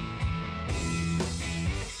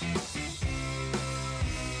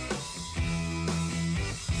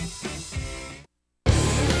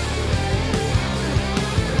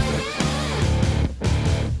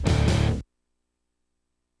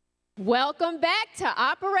 Welcome back to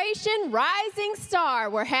Operation Rising Star.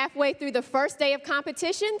 We're halfway through the first day of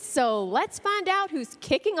competition, so let's find out who's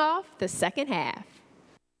kicking off the second half.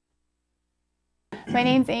 My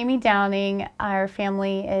name's Amy Downing. Our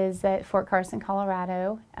family is at Fort Carson,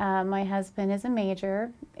 Colorado. My husband is a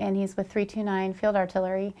major, and he's with 329 Field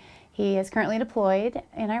Artillery. He is currently deployed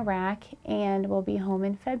in Iraq and will be home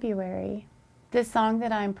in February. This song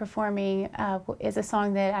that I'm performing is a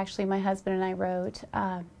song that actually my husband and I wrote.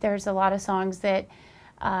 There's a lot of songs that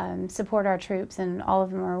support our troops, and all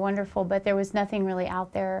of them are wonderful, but there was nothing really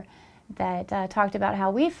out there that talked about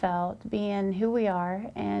how we felt being who we are,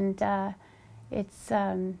 and it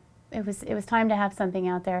was time to have something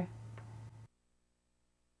out there.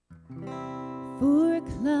 4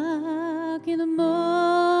 o'clock in the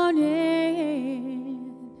morning,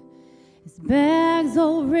 his bag's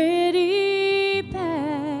already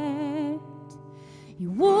packed. He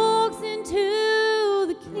walks into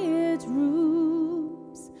the kids'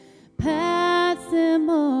 rooms, pats them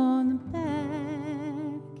on the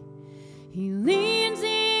back. He leans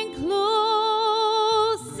in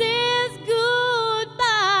close, says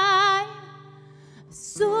goodbye, a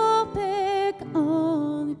sore peck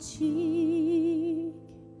on the cheek.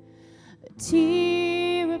 A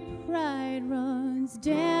tear of pride runs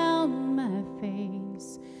down my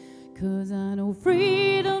face, 'cause I know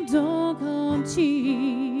freedom don't come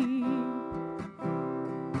cheap.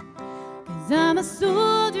 'Cause I'm a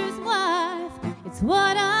soldier's wife, it's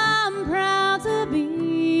what I'm proud to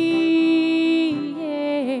be,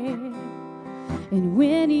 yeah. And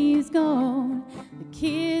when he's gone, the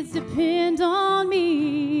kids depend on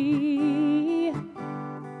me.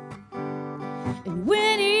 And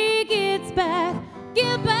when he gets back,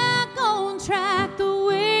 get back on track the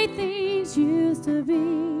way things used to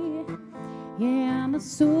be. Yeah, I'm a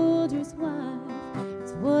soldier's wife,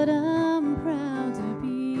 it's what I'm proud to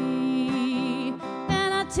be.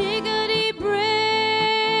 And I take a deep breath,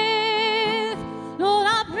 Lord,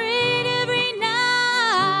 I prayed every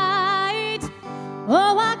night.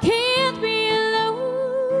 Oh, I can't be alone,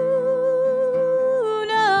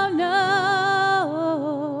 no, no.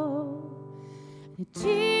 A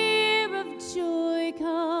tear of joy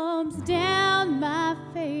comes down my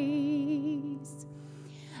face.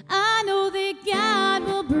 I know that God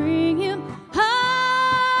will bring him home,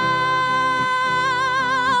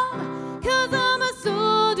 'cause I'm a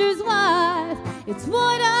soldier's wife, it's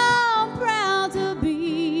what I'm proud to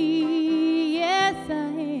be. Yes, I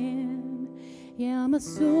am. Yeah, I'm a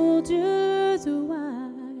soldier's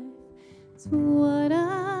wife, it's what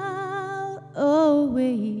I'll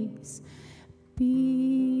always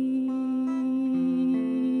be.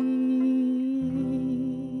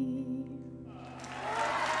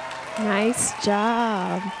 Nice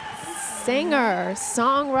job. Singer,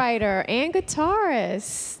 songwriter, and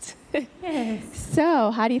guitarist. Yes. So,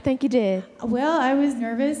 how do you think you did? Well, I was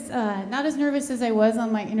nervous. Not as nervous as I was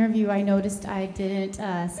on my interview. I noticed I didn't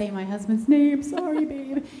say my husband's name. Sorry,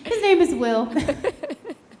 babe. His name is Will.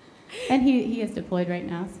 And he is deployed right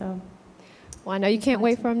now, so. Well, I know you can't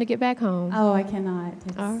wait for him to get back home. Oh, I cannot.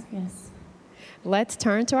 Yes. Let's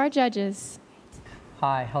turn to our judges.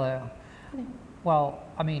 Hi, hello. Well,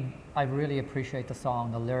 I mean, I really appreciate the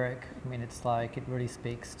song, the lyric. I mean, it's like, it really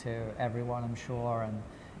speaks to everyone, I'm sure. And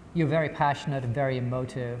you're very passionate and very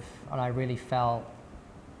emotive. And I really felt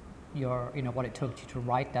what it took you to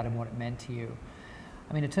write that and what it meant to you.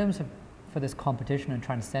 I mean, in terms of, for this competition and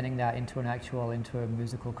transcending that into a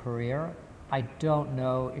musical career, I don't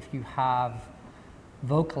know if you have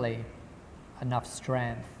vocally enough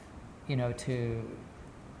strength,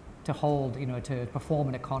 to hold, to perform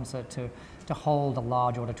in a concert, to hold a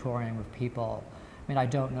large auditorium of people. I mean, I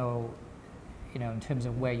don't know, in terms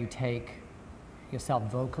of where you take yourself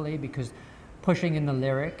vocally, because pushing in the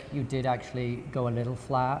lyric, you did actually go a little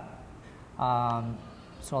flat.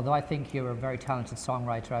 So although I think you're a very talented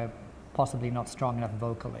songwriter, I'm possibly not strong enough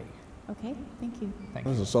vocally. Okay, thank you. I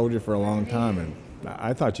was a soldier for a long time, and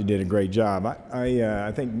I thought you did a great job.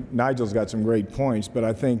 I think Nigel's got some great points, but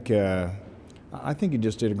I think you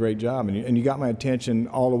just did a great job, and you got my attention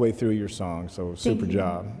all the way through your song, so super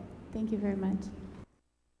job. Thank you very much.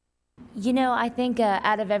 I think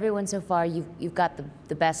out of everyone so far, you've got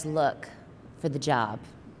the best look for the job.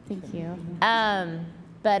 Thank you.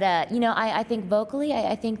 But I think vocally,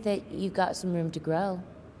 I think that you've got some room to grow.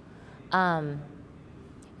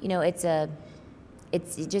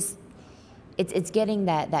 It's getting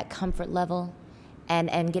that comfort level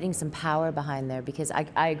and getting some power behind there, because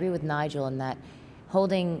I agree with Nigel in that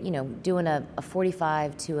holding, doing a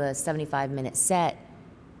 45 to a 75-minute set,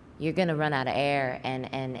 you're gonna run out of air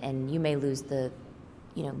and you may lose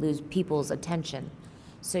lose people's attention.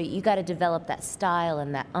 So you gotta develop that style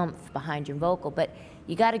and that oomph behind your vocal, but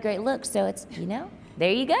you got a great look, so it's,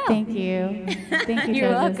 there you go. Thank you. Thank you,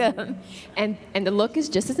 You're judges. welcome. And the look is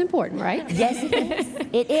just as important, right? Yes, it is.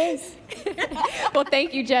 It is. Well,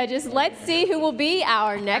 thank you, judges. Let's see who will be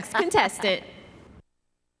our next contestant.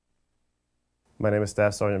 My name is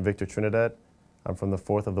Staff Sergeant Victor Trinidad. I'm from the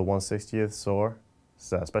 4th of the 160th SOAR,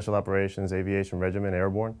 Special Operations Aviation Regiment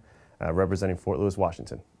Airborne, representing Fort Lewis,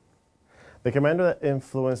 Washington. The commander that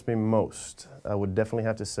influenced me most, I would definitely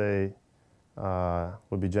have to say,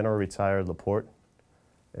 would be General Retired Laporte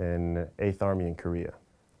in 8th Army in Korea.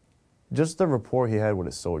 Just the rapport he had with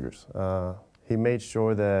his soldiers. He made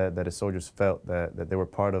sure that his soldiers felt that they were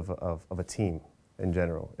part of a team in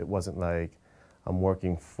general. It wasn't like, I'm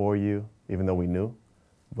working for you, even though we knew,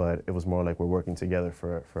 but it was more like we're working together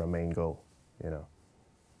for a main goal,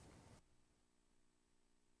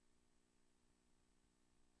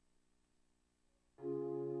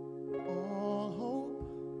 All hope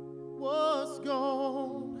was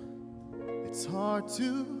gone. It's hard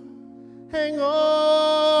to hang on.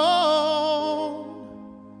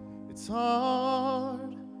 It's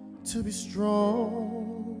hard to be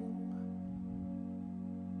strong.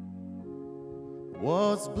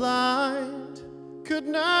 Was blind, could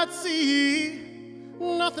not see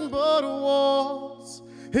nothing but walls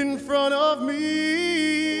in front of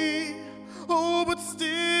me. Oh, but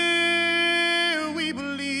still we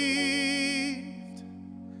believe.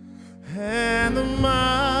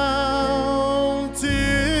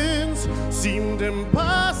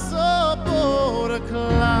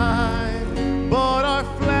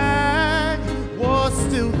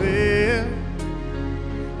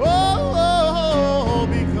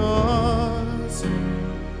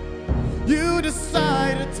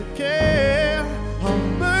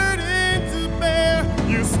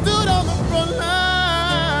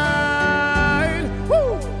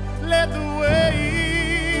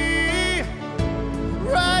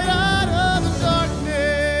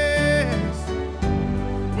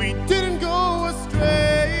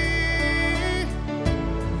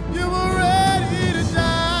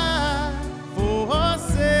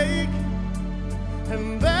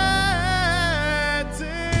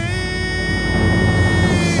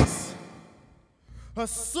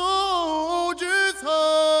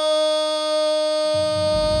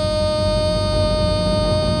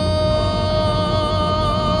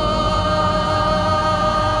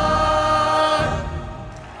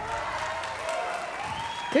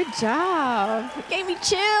 job. You gave me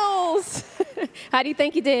chills. How do you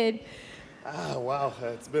think you did? Wow,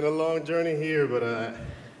 it's been a long journey here, but I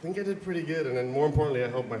think I did pretty good. And then more importantly, I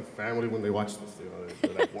hope my family, when they watch this,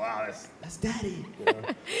 they're like, wow, that's Daddy. You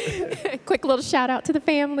know? Quick little shout out to the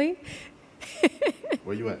family.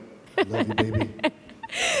 Where you at? Love you, baby.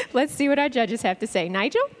 Let's see what our judges have to say.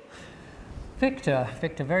 Nigel? Victor,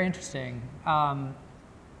 very interesting.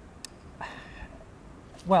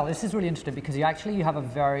 Well, this is really interesting because you have a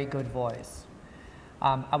very good voice.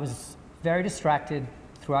 I was very distracted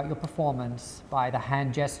throughout your performance by the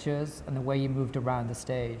hand gestures and the way you moved around the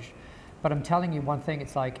stage. But I'm telling you one thing,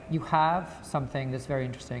 it's like you have something that's very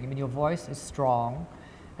interesting. I mean, your voice is strong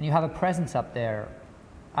and you have a presence up there.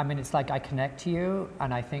 I mean, it's like I connect to you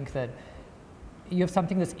and I think that you have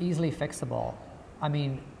something that's easily fixable. I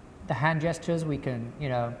mean, the hand gestures, we can, you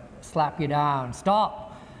know, slap you down, stop.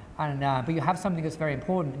 And, but you have something that's very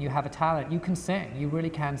important and you have a talent. You can sing, you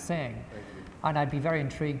really can sing. And I'd be very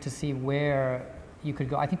intrigued to see where you could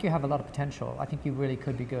go. I think you have a lot of potential. I think you really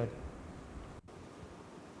could be good.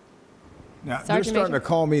 Now, they're starting to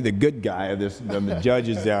call me the good guy of the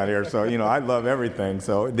judges down here, so, you know, I love everything.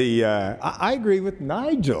 So I agree with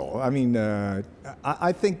Nigel. I mean,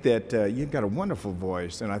 I think that you've got a wonderful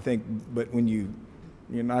voice, and I think, but when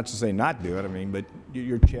you're not to say not do it, I mean, but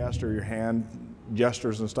your chest or your hand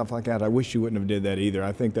gestures and stuff like that, I wish you wouldn't have did that either.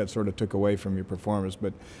 I think that sort of took away from your performance,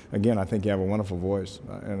 but again, I think you have a wonderful voice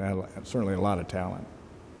and certainly a lot of talent.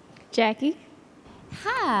 Jackie?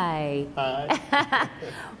 Hi. Hi.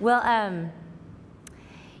 Well,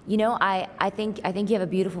 you know, I think you have a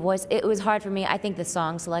beautiful voice. It was hard for me. I think the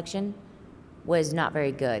song selection was not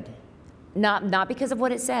very good. Not because of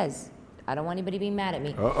what it says. I don't want anybody being mad at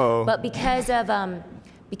me. Uh-oh. But because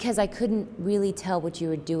I couldn't really tell what you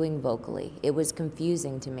were doing vocally. It was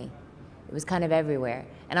confusing to me. It was kind of everywhere.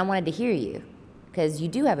 And I wanted to hear you, because you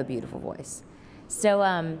do have a beautiful voice. So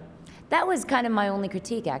that was kind of my only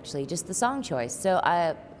critique, actually, just the song choice. So,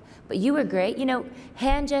 but you were great. You know,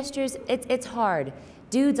 hand gestures, it's hard.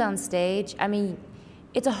 Dudes on stage, I mean,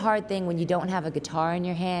 it's a hard thing when you don't have a guitar in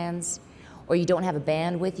your hands or you don't have a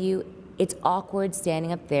band with you. It's awkward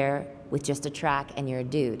standing up there with just a track and you're a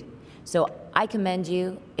dude. So I commend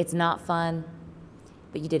you. It's not fun,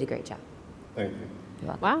 but you did a great job. Thank you.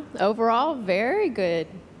 You're welcome. Wow, overall, very good.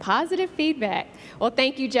 Positive feedback. Well,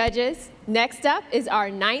 thank you, judges. Next up is our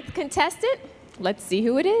 9th contestant. Let's see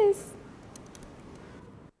who it is.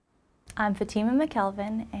 I'm Fatima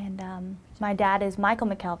McKelvin, and my dad is Michael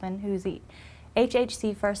McKelvin, who's the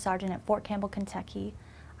HHC First Sergeant at Fort Campbell, Kentucky.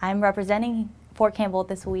 I'm representing Fort Campbell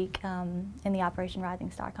this week in the Operation Rising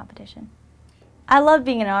Star competition. I love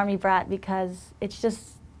being an Army brat because it's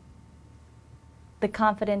just the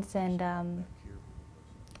confidence and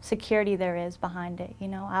security there is behind it. You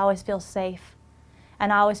know, I always feel safe,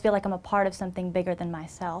 and I always feel like I'm a part of something bigger than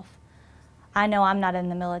myself. I know I'm not in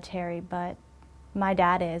the military, but my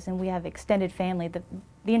dad is, and we have extended family.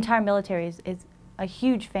 The entire military is a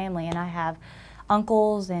huge family, and I have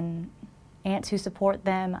uncles and aunts who support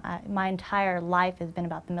them. My entire life has been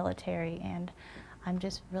about the military, and I'm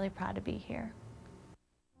just really proud to be here.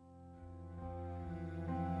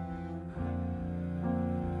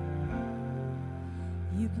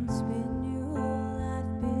 You can spend your whole life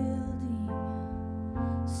building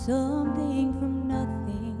something from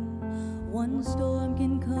nothing. One storm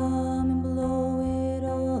can come and blow it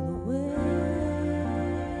all away.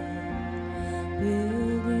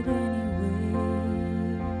 Build it anyway.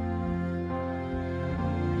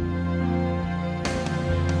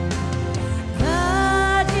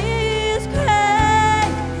 God is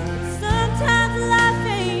great, but sometimes life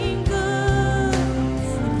ain't good.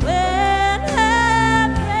 And when I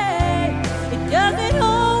pray, it doesn't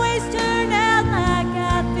always turn out like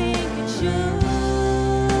I think it should.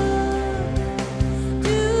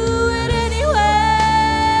 Do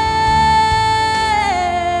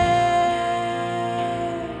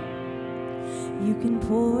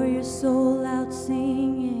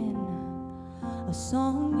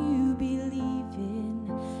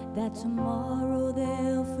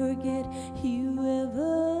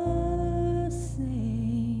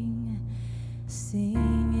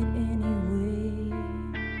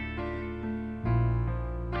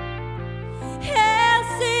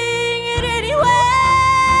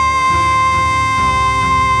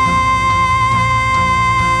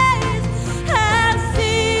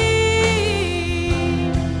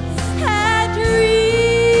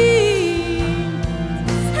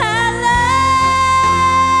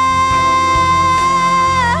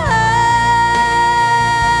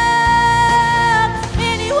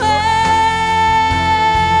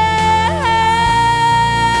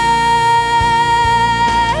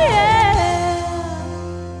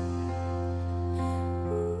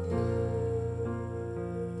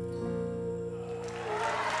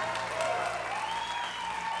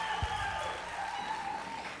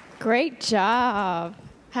Great job.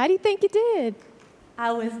 How do you think you did?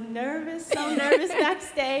 I was nervous, so nervous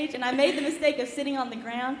backstage, and I made the mistake of sitting on the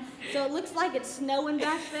ground. So it looks like it's snowing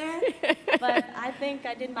back there, but I think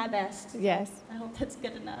I did my best. Yes. I hope that's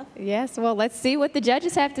good enough. Yes, well, let's see what the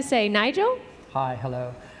judges have to say. Nigel? Hi,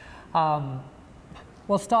 hello.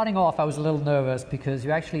 Well, starting off, I was a little nervous because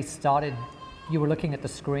you actually started, you were looking at the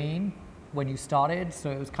screen when you started,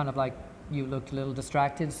 so it was kind of like you looked a little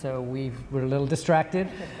distracted, so we were a little distracted.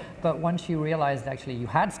 But once you realized actually you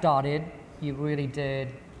had started, you really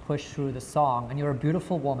did push through the song, and you're a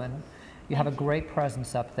beautiful woman. You have a great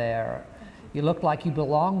presence up there. You look like you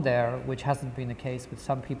belong there, which hasn't been the case with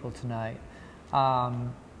some people tonight.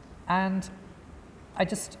 And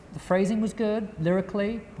the phrasing was good,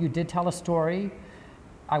 lyrically. You did tell a story.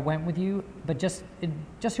 I went with you, but just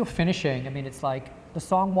your finishing, I mean, it's like the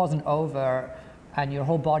song wasn't over and your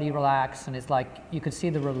whole body relaxed, and it's like you could see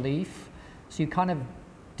the relief. So you kind of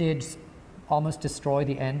did almost destroy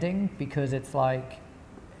the ending because it's like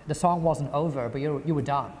the song wasn't over, but you were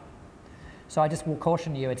done. So I just will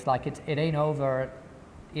caution you, it's like it ain't over,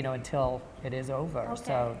 you know, until it is over. Okay.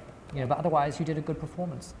 So, you know, but otherwise you did a good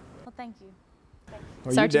performance. Well, thank you.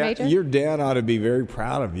 Well, Sergeant Major? Your dad ought to be very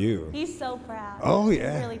proud of you. He's so proud. Oh,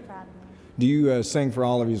 yeah. He's really proud of me. Do you sing for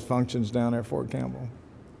all of his functions down there at Fort Campbell?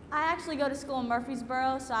 I actually go to school in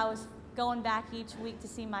Murfreesboro, so I was going back each week to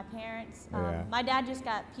see my parents. Yeah. My dad just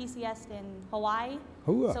got PCS'd in Hawaii,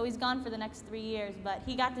 Hooah. so he's gone for the next 3 years, but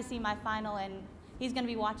he got to see my final, and he's going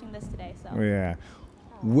to be watching this today. So. Yeah.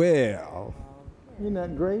 Well. Isn't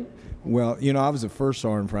that great? Well, you know, I was a first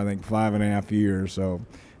sergeant for, I think, 5.5 years, so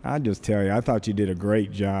I just tell you, I thought you did a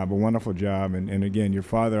great job, a wonderful job, and again, your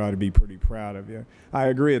father ought to be pretty proud of you. I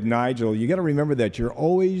agree with Nigel. You got to remember that you're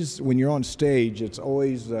always, when you're on stage, it's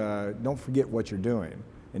always, don't forget what you're doing,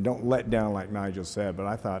 and don't let down like Nigel said, but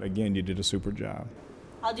I thought, again, you did a super job.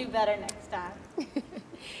 I'll do better next time.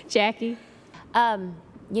 Jackie?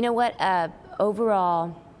 You know what?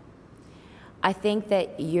 Overall, I think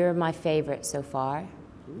that you're my favorite so far.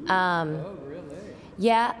 Oh, really?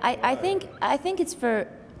 Yeah, I think it's for,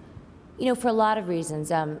 you know, for a lot of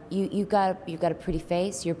reasons. You got a pretty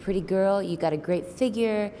face. You're a pretty girl. You got a great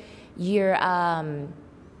figure. You're,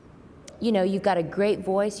 you know, you've got a great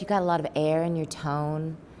voice. You got a lot of air in your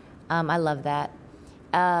tone. I love that.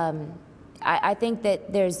 I think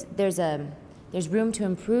that there's room to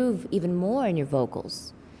improve even more in your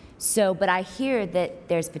vocals. So, but I hear that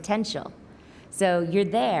there's potential. So you're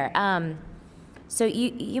there. So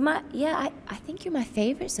you might, yeah, I think you're my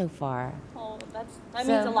favorite so far. Oh, that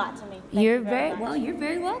means a lot to me. Thank You're you very well, much. you're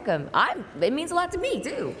very welcome. It means a lot to me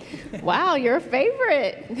too. Wow, you're a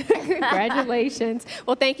favorite. Congratulations.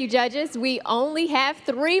 Well, thank you, judges. We only have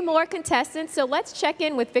 3 more contestants, so let's check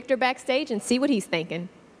in with Victor backstage and see what he's thinking.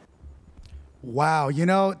 Wow, you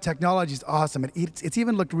know, technology is awesome. It's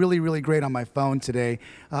even looked really, really great on my phone today.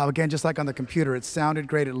 Again, just like on the computer, it sounded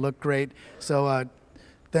great, it looked great. So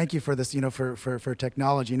thank you for this, you know, for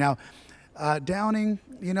technology. Now, Downing,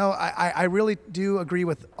 you know, I really do agree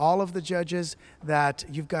with all of the judges that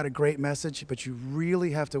you've got a great message, but you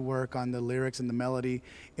really have to work on the lyrics and the melody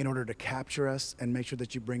in order to capture us and make sure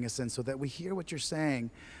that you bring us in so that we hear what you're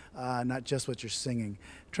saying, not just what you're singing.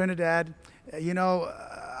 Trinidad, you know,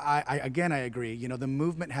 again, I agree. You know, the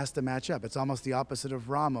movement has to match up. It's almost the opposite of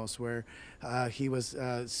Ramos, where he was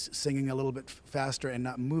singing a little bit faster and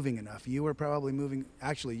not moving enough. You were probably moving,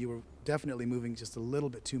 actually, you were definitely moving just a little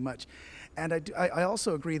bit too much. And I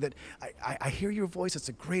also agree that I hear your voice. It's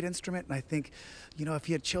a great instrument, and I think, you know, if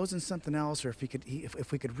he had chosen something else, or if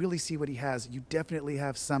we could really see what he has, you definitely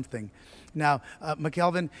have something. Now,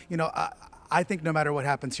 McKelvin, you know, I think no matter what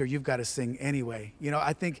happens here, you've got to sing anyway. You know,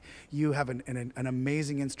 I think you have an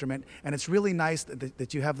amazing instrument, and it's really nice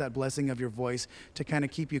that you have that blessing of your voice to kind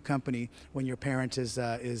of keep you company when your parent is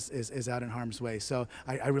out in harm's way. So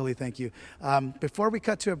I really thank you. Before we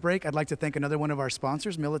cut to a break, I'd like to thank another one of our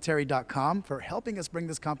sponsors, Military.com, for helping us bring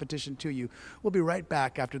this competition to you. We'll be right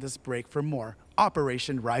back after this break for more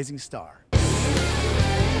Operation Rising Star.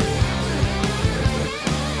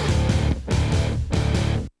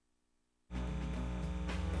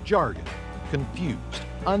 Jargon, confused,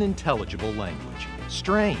 unintelligible language,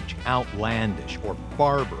 strange, outlandish, or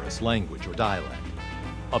barbarous language or dialect,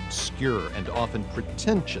 obscure and often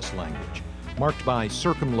pretentious language, marked by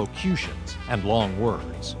circumlocutions and long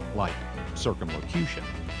words, like circumlocution.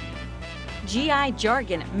 GI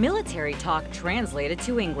Jargon, military talk translated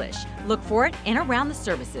to English. Look for it in around the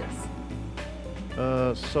services.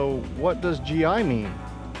 So what does GI mean?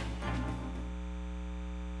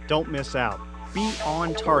 Don't miss out. Be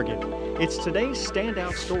on Target. It's today's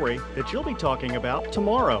standout story that you'll be talking about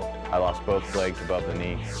tomorrow. I lost both legs above the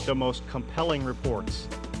knee. The most compelling reports.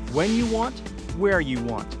 When you want, where you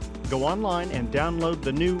want. Go online and download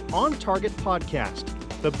the new On Target podcast.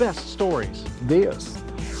 The best stories. This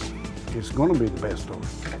is going to be the best story.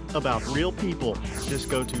 About real people. Just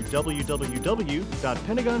go to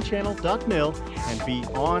www.pentagonchannel.mil and be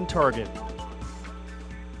on target.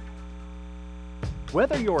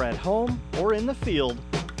 Whether you're at home or in the field,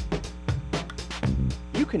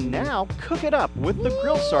 you can now cook it up with the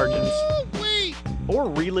Grill Sergeants. Or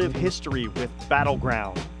relive history with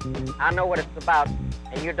Battleground. I know what it's about,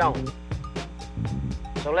 and you don't.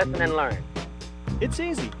 So listen and learn. It's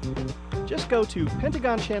easy. Just go to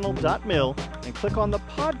pentagonchannel.mil and click on the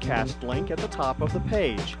podcast link at the top of the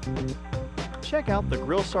page. Check out the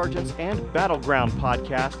Grill Sergeants and Battleground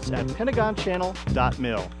podcasts at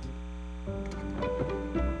pentagonchannel.mil.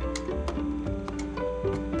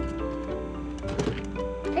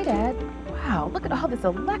 Hey, Dad. Wow, look at all this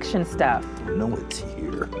election stuff. I know it's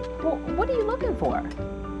here. Well, what are you looking for?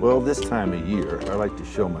 Well, this time of year, I like to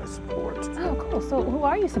show my support. Oh, cool. So who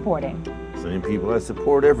are you supporting? Same people I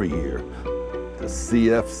support every year. The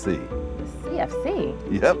CFC. The CFC?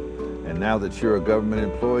 Yep. And now that you're a government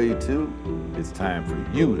employee too, it's time for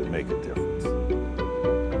you to make a difference.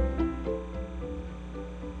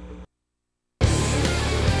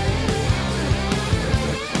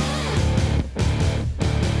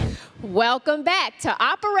 Welcome back to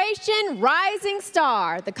Operation Rising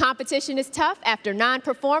Star. The competition is tough after 9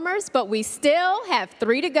 performers, but we still have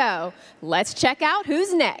 3 to go. Let's check out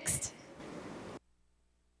who's next.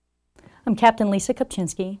 I'm Captain Lisa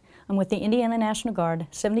Kopczynski. I'm with the Indiana National Guard,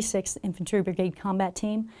 76th Infantry Brigade Combat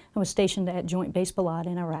Team, and was stationed at Joint Base Balad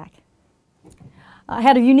in Iraq. I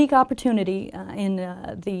had a unique opportunity in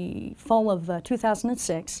the fall of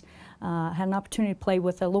 2006. I had an opportunity to play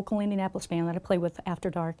with a local Indianapolis band that I play with after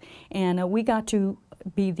dark, and we got to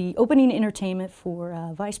be the opening entertainment for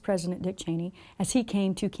Vice President Dick Cheney as he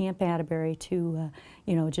came to Camp Atterbury to,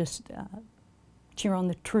 just cheer on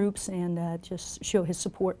the troops and just show his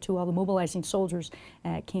support to all the mobilizing soldiers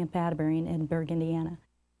at Camp Atterbury in Edinburgh, Indiana.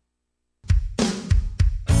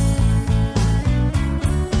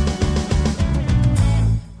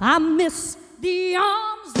 I miss the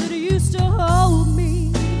arms that used to hold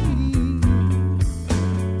me,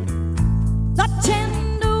 the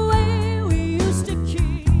tender way we used to kiss.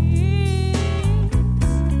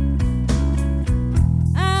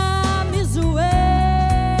 I miss the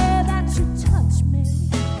way that you touch me.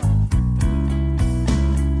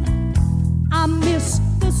 I miss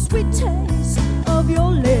the sweet taste of your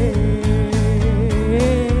lips.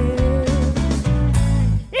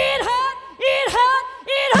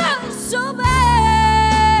 So bad.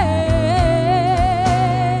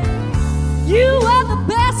 You were the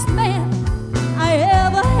best man I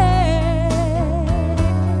ever had.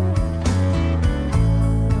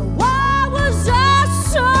 Why was I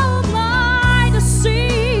so blind to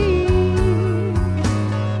see?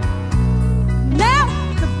 Now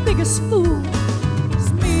the biggest fool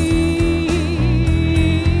is me.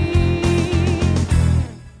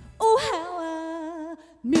 Oh, how I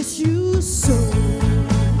miss you so.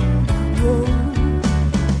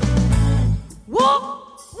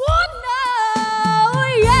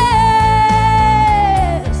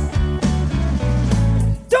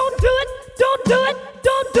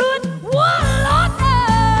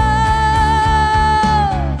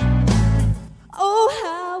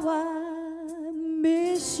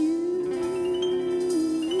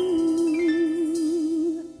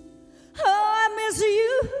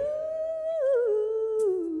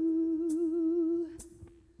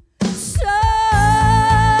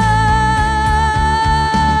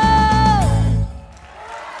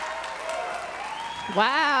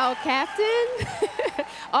 Wow, Captain.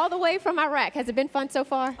 All the way from Iraq. Has it been fun so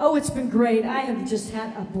far? Oh, it's been great. I have just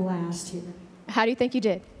had a blast here. How do you think you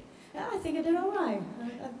did? I think I did all right.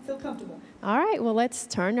 I feel comfortable. All right, well, let's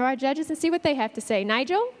turn to our judges and see what they have to say.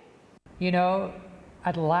 Nigel? You know,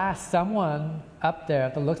 at last, someone up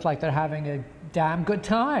there that looks like they're having a damn good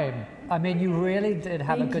time. I mean, you really did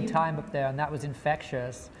have a good time up there, and that was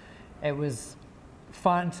infectious. It was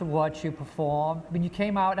fun to watch you perform. I mean, you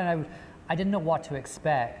came out, and I didn't know what to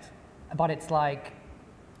expect, but it's like,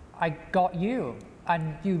 I got you,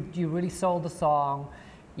 and you really sold the song.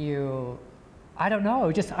 I don't know,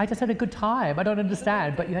 I just had a good time. I don't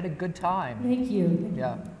understand, but you had a good time. Thank you.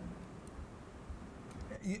 Yeah.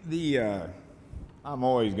 I'm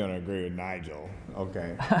always going to agree with Nigel.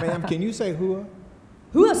 Okay. Ma'am, can you say hua?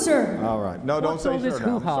 Hoo-ha, sir. All right. No, don't What's say all this sir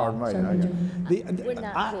now. hoo-ha? Sergeant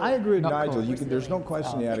Major. I agree with Nigel. There's no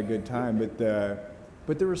question he had a good time, but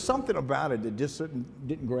there was something about it that just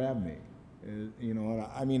didn't grab me. You know,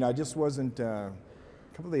 I mean, I just wasn't. A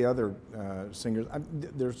couple of the other singers,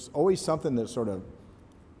 there's always something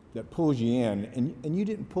that pulls you in, and you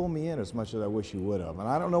didn't pull me in as much as I wish you would have. And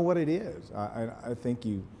I don't know what it is. I think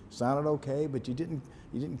you sounded okay, but you didn't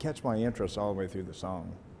catch my interest all the way through the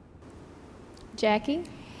song. Jackie?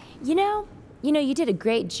 You know, you did a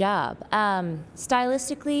great job.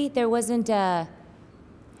 Stylistically, there wasn't I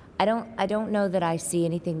don't know that I see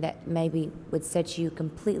anything that maybe would set you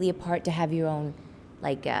completely apart to have your own,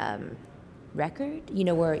 like, record, you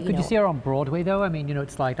know, where, Could you see her on Broadway, though? I mean, you know,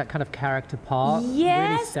 it's like that kind of character part.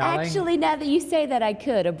 Yes, really selling. actually, now that you say that, I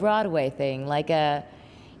could. A Broadway thing, like I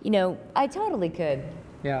totally could.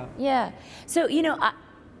 Yeah. Yeah. So, you know,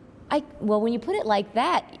 well, when you put it like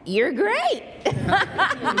that, you're great.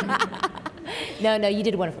 No, you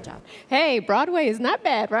did a wonderful job. Hey, Broadway is not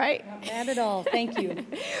bad, right? Not bad at all. Thank you.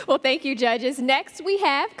 Well, thank you, judges. Next, we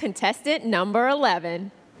have contestant number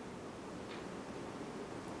 11.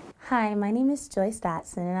 Hi, my name is Joyce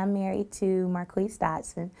Dotson, and I'm married to Marquise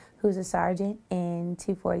Dotson, who's a sergeant in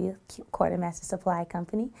 240th Quartermaster Supply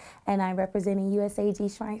Company, and I'm representing USAG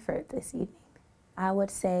Schweinfurt this evening. I would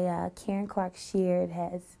say Karen Clark Sheard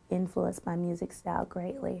has influenced my music style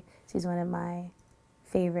greatly. She's one of my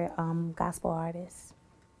favorite gospel artists.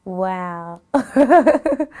 Wow.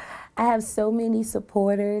 I have so many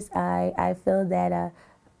supporters. I feel that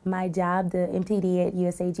my job, the MTD at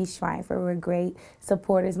USAG Schweinfurt, were great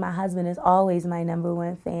supporters. My husband is always my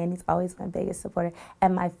 #1 fan. He's always my biggest supporter.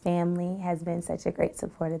 And my family has been such a great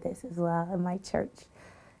supporter of this as well, and my church.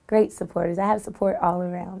 Great supporters. I have support all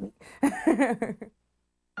around me.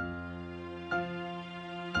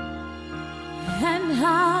 And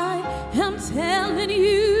I am telling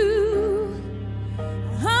you,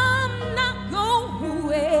 I'm not going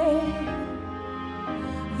away.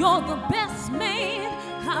 You're the best man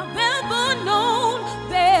I've ever known.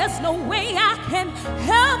 There's no way I can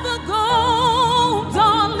ever go,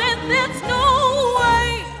 darling. There's no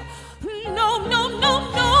way, no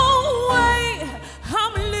way.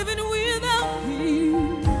 I'm living without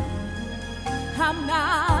you. I'm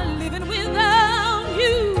not living without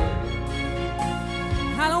you.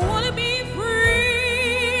 I don't want to be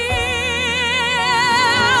free.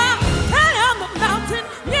 And on the mountain,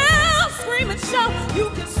 yeah, scream and shout. You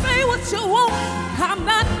can say what you want. I'm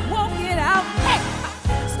not walking out. Hey,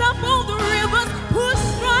 stop on the rivers, push,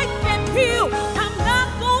 strike, and heal. I'm not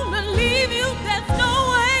gonna leave you. There's no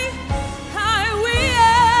way I will.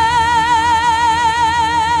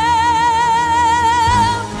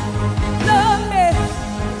 Love me,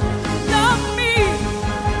 love me,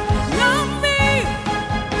 love me.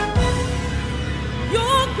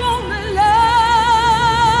 You're gonna love.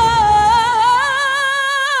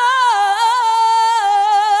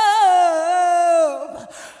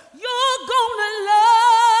 You're gonna love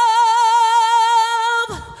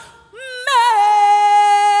me.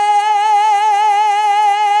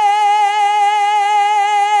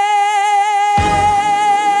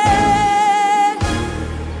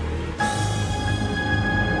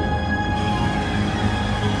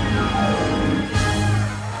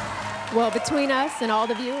 Well, between us and all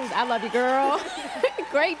the viewers, I love you, girl.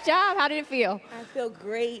 Great job. How did it feel? I feel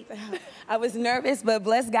great. I was nervous, but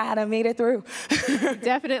bless God, I made it through.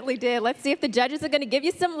 Definitely did. Let's see if the judges are going to give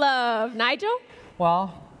you some love. Nigel?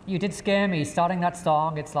 Well, you did scare me. Starting that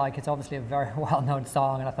song, it's obviously a very well-known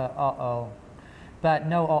song, and I thought, uh-oh. But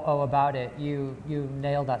no uh-oh about it. You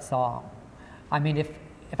nailed that song. I mean, if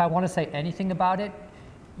I want to say anything about it,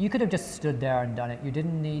 you could have just stood there and done it. You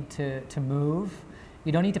didn't need to move.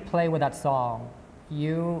 You don't need to play with that song.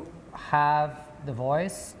 You have the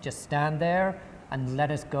voice, just stand there and let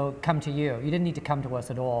us come to you. You didn't need to come to us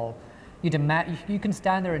at all. You can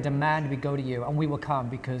stand there and demand we go to you, and we will come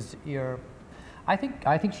because you're, I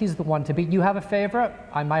think she's the one to beat. You have a favorite?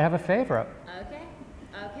 I might have a favorite. Okay.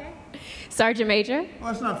 Sergeant Major?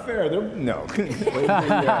 Well, that's not fair. No.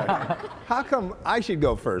 How come I should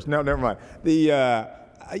go first? No, never mind.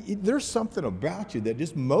 There's something about you that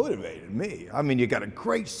just motivated me. I mean, you got a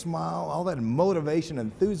great smile, all that motivation,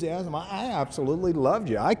 enthusiasm. I absolutely loved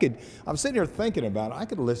you. I'm sitting here thinking about it. I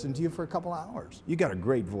could listen to you for a couple hours. You got a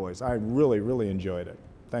great voice. I really, really enjoyed it.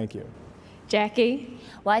 Thank you. Jackie?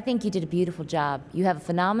 Well, I think you did a beautiful job. You have a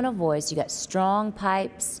phenomenal voice. You got strong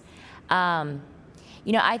pipes.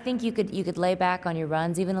 You know, I think you could lay back on your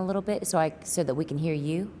runs even a little bit so that we can hear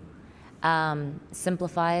you.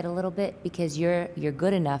 Simplify it a little bit because you're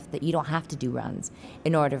good enough that you don't have to do runs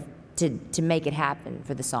in order to make it happen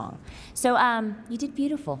for the song. So you did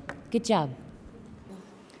beautiful. Good job.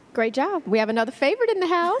 Great job. We have another favorite in the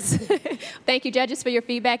house. Thank you, judges, for your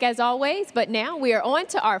feedback as always. But now we are on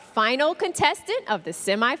to our final contestant of the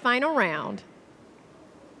semifinal round.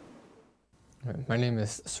 My name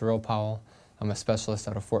is Cyril Powell. I'm a specialist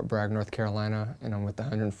out of Fort Bragg, North Carolina, and I'm with the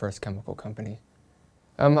 101st Chemical Company.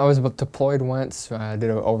 I was deployed once, so I did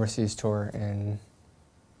an overseas tour, and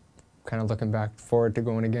kind of looking back forward to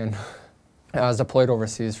going again. I was deployed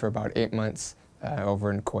overseas for about 8 months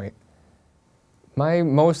over in Kuwait. My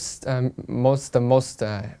most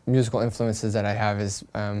musical influences that I have is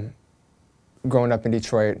growing up in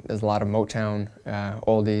Detroit. There's a lot of Motown,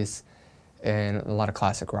 oldies, and a lot of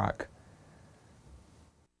classic rock.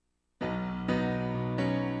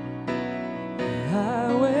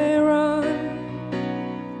 Highway run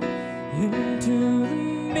into the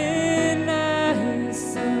midnight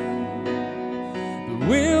sun. The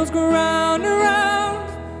wheels go round and round.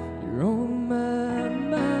 You're on my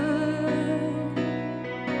mind.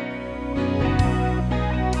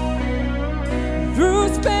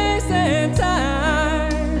 Through space and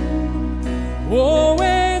time,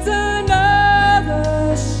 always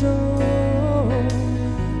another show. I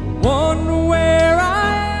wonder where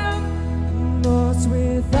I am, lost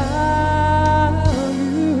without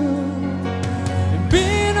you. And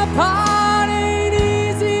being apart ain't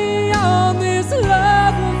easy on this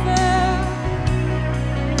love affair.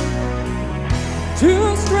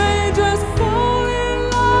 Two strangers fall in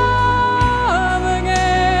love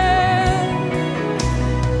again.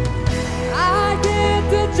 I get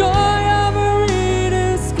the joy of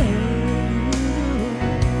reading skin.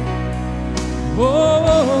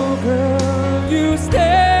 Oh, girl, you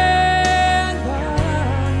stand by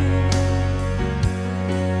me.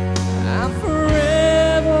 I'm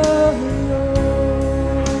forever yours.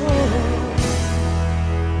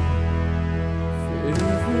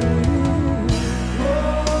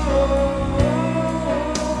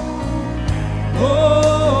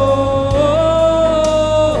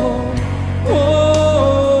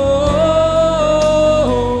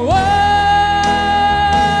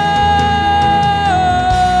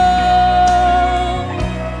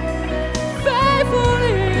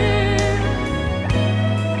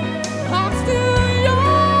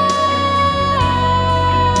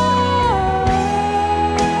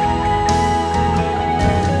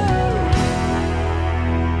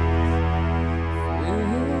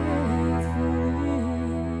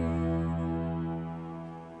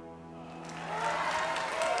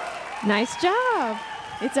 Nice job.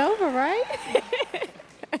 It's over, right?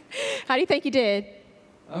 How do you think you did?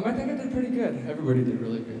 I think I did pretty good. Everybody did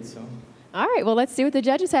really good, so. All right, well, let's see what the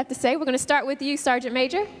judges have to say. We're going to start with you, Sergeant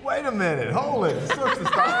Major. Wait a minute, hold it. It's supposed to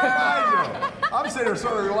start with Nigel. I'm sitting there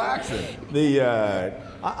sort of relaxing.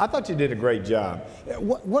 I thought you did a great job.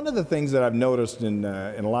 One of the things that I've noticed in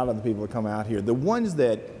a lot of the people that come out here, the ones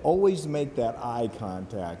that always make that eye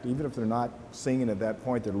contact, even if they're not singing at that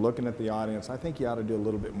point, they're looking at the audience. I think you ought to do a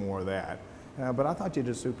little bit more of that. But I thought you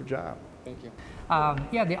did a super job. Thank you.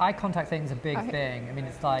 Yeah, the eye contact thing is a big thing. I mean,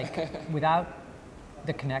 it's like without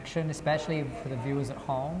the connection, especially for the viewers at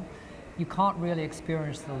home, you can't really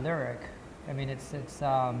experience the lyric. I mean, it's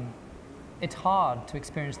hard to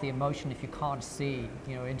experience the emotion if you can't see,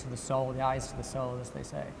 into the soul, the eyes to the soul, as they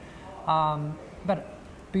say. But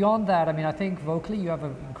beyond that, I mean, I think vocally you have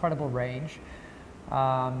an incredible range.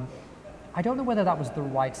 I don't know whether that was the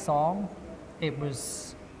right song.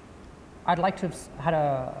 I'd like to have had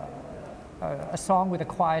a song with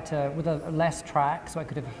a less track, so I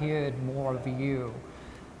could have heard more of you.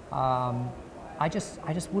 I just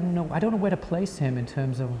wouldn't know. I don't know where to place him in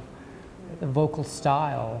terms of the vocal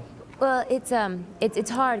style. Well, it's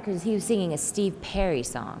hard because he was singing a Steve Perry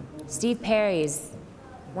song. Steve Perry is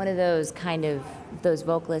one of those those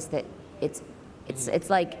vocalists that it's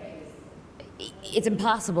like it's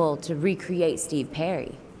impossible to recreate Steve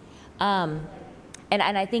Perry. And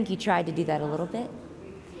I think you tried to do that a little bit,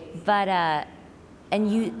 but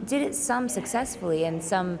and you did it some successfully, and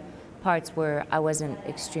some parts where I wasn't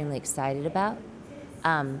extremely excited about.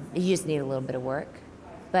 You just need a little bit of work,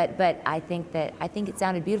 but I think it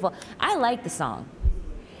sounded beautiful. I like the song,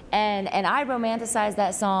 and I romanticized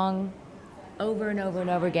that song over and over and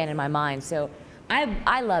over again in my mind. So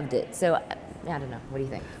I loved it. So I don't know. What do you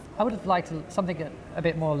think? I would have liked something a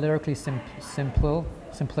bit more lyrically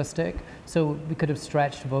simplistic, so we could have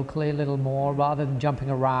stretched vocally a little more rather than jumping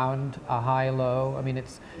around a high-low. I mean,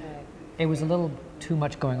 it was a little too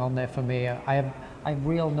much going on there for me. I have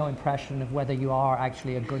no impression of whether you are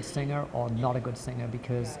actually a good singer or not a good singer,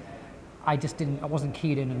 because I wasn't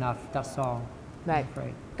keyed in enough that song. Right.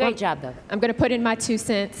 Right. Great job, though. I'm going to put in my 2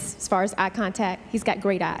 cents as far as eye contact. He's got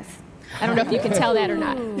great eyes. I don't know if you can tell that or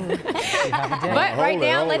not. But right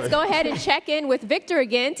now, let's go ahead and check in with Victor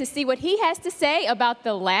again to see what he has to say about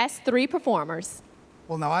the last 3 performers.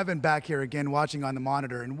 Well, now I've been back here again watching on the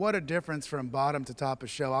monitor, and what a difference from bottom to top of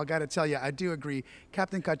show. I got to tell you, I do agree.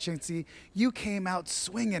 Captain Kaczynski, you came out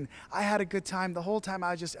swinging. I had a good time. The whole time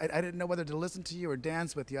I didn't know whether to listen to you or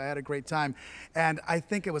dance with you. I had a great time. And I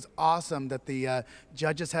think it was awesome that the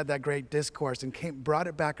judges had that great discourse and brought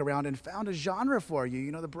it back around and found a genre for you.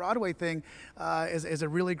 You know, the Broadway thing is a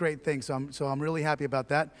really great thing, so I'm really happy about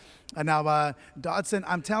that. And now, Dodson,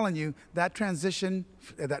 I'm telling you, that transition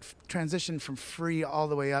from free all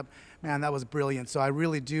the way up, man, that was brilliant. So I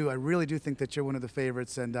really do think that you're one of the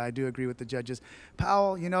favorites, and I do agree with the judges.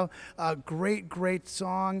 Powell, you know, great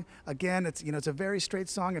song. Again, it's a very straight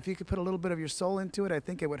song. If you could put a little bit of your soul into it, I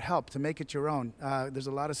think it would help to make it your own. There's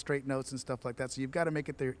a lot of straight notes and stuff like that, so you've got to make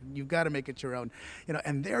it there. You've got to make it your own. You know,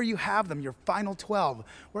 and there you have them, your final 12.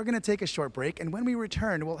 We're going to take a short break, and when we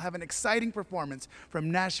return, we'll have an exciting performance from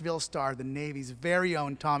Nashville star, the Navy's very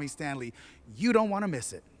own Tommy Stanley. You don't want to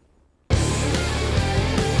miss it.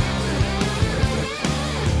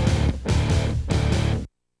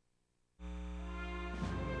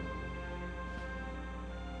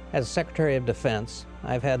 As Secretary of Defense,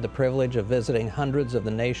 I've had the privilege of visiting hundreds of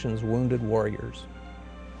the nation's wounded warriors.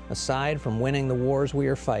 Aside from winning the wars we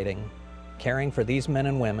are fighting, caring for these men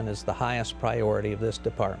and women is the highest priority of this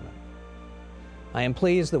department. I am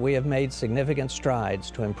pleased that we have made significant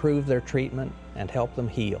strides to improve their treatment and help them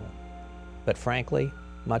heal. But frankly,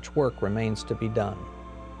 much work remains to be done.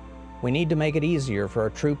 We need to make it easier for our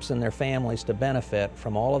troops and their families to benefit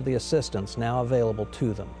from all of the assistance now available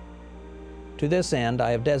to them. To this end, I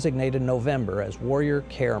have designated November as Warrior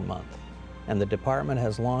Care Month, and the department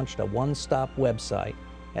has launched a one-stop website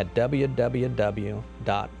at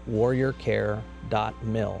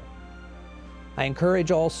www.warriorcare.mil. I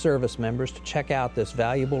encourage all service members to check out this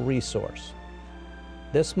valuable resource.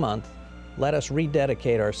 This month, let us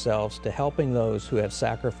rededicate ourselves to helping those who have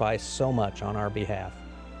sacrificed so much on our behalf.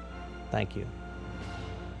 Thank you.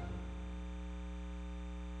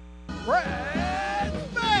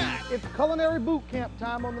 It's culinary boot camp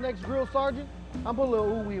time on the next Grill Sergeant. I'm putting a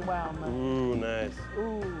little ooh-wee wow, man. Ooh, nice.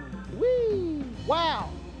 Ooh, wee, wow.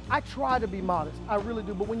 I try to be modest, I really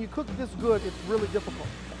do, but when you cook this good, it's really difficult.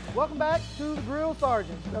 Welcome back to the Grill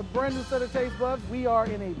Sergeants, a brand new set of taste buds. We are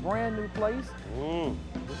in a brand new place.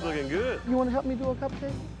 It's looking good. You want to help me do a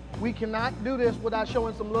cupcake? We cannot do this without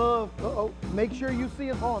showing some love. Uh-oh. Make sure you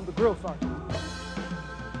see us on the Grill Sergeant.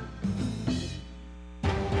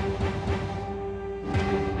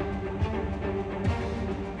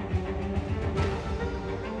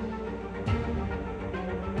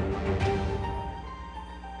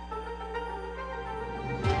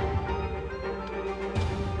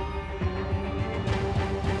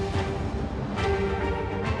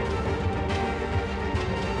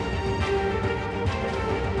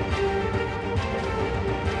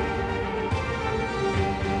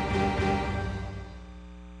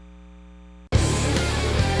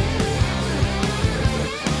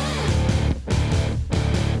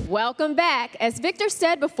 Welcome back. As Victor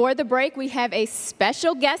said before the break, we have a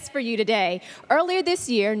special guest for you today. Earlier this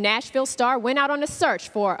year, Nashville Star went out on a search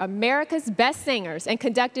for America's Best Singers and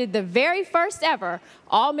conducted the very first ever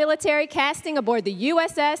all-military casting aboard the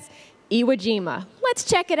USS Iwo Jima. Let's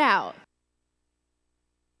check it out.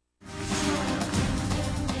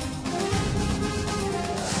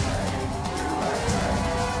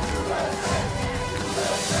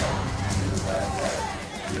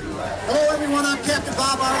 Hello everyone, I'm Captain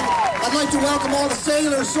Bob Arnold. I'd like to welcome all the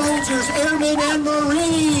sailors, soldiers, airmen, and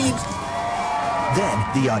Marines. Then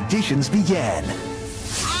the auditions began.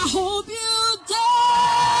 I hope you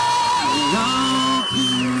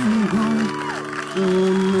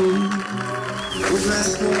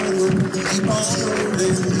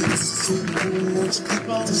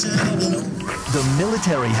The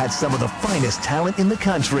military had some of the finest talent in the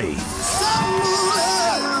country.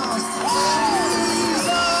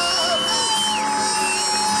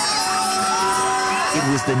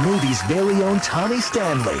 It was the Navy's very own Tommy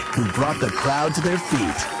Stanley who brought the crowd to their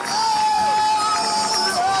feet.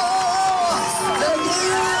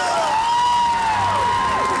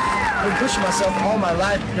 I've been pushing myself all my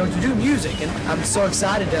life, to do music, and I'm so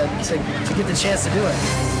excited to get the chance to do it.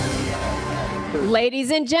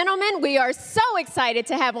 Ladies and gentlemen, we are so excited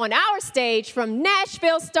to have on our stage from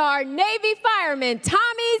Nashville Star Navy Fireman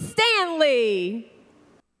Tommy Stanley.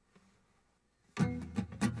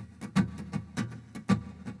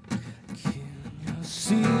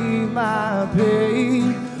 See my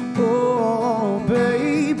pain, oh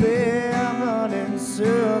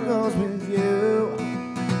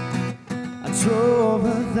Drove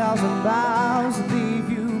 1,000 miles to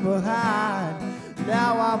leave you behind.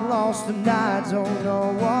 Now I'm lost and I don't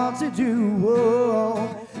know what to do.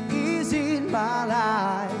 Oh, is it my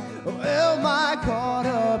life, or am I caught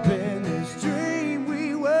up in this dream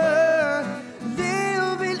we were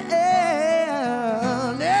living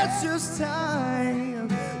in? It's just time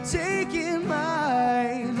taking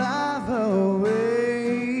my life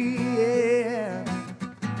away. Yeah.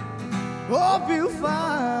 Hope you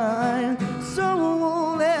find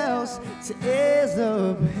someone else to ease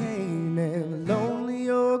the pain in lonely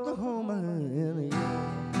Oklahoma.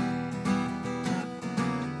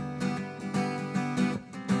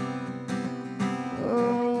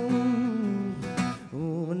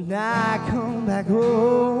 When I come back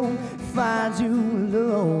home, find you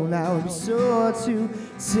alone, I'll be sure to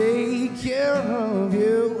take care of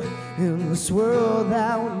you. In this world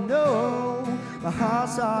that we know, my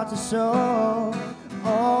heart's hard to show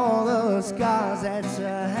all the scars that you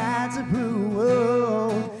had to prove.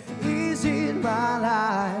 Oh, is it my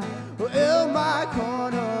life, or am I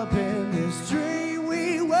caught up in this dream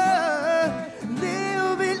we were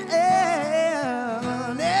living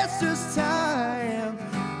in? It's just time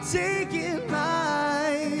taking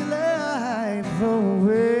my life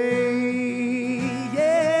away.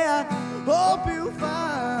 Yeah, hope you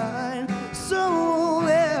find someone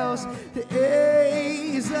else to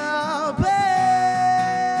ease our pain.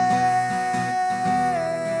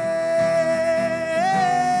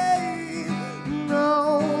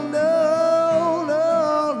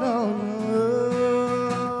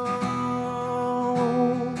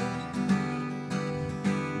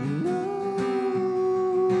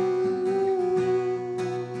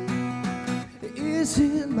 Is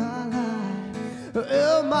it my life, or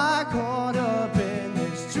am I caught up in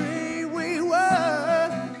this dream we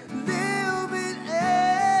were living in?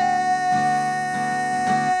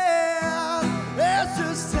 It's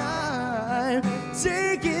just time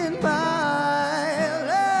taking my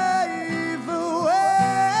life away.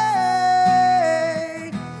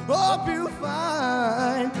 Hope you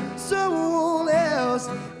find someone else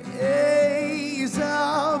is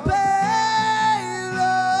our pain.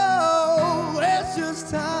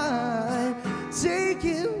 Time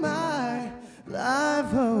taking my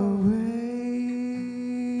life away.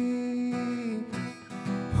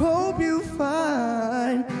 Hope you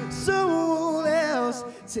find someone else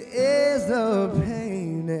to ease the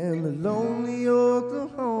pain in the lonely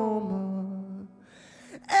Oklahoma.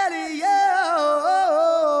 Eddie, yeah.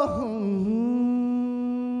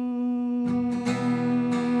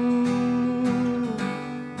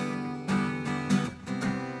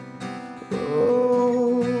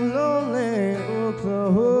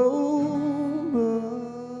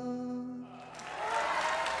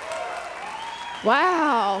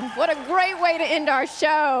 Wow, what a great way to end our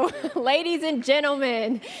show. Ladies and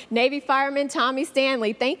gentlemen, Navy Fireman Tommy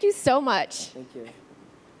Stanley, thank you so much. Thank you.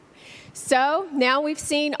 So now we've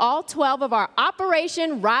seen all 12 of our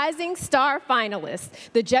Operation Rising Star finalists.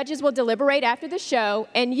 The judges will deliberate after the show,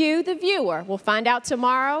 and you, the viewer, will find out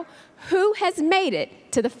tomorrow who has made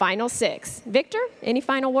it to the final 6. Victor, any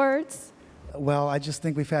final words? Well, I just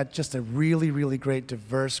think we've had just a really, really great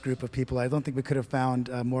diverse group of people. I don't think we could have found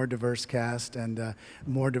a more diverse cast and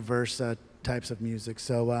more diverse types of music.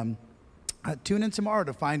 So tune in tomorrow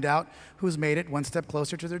to find out who's made it one step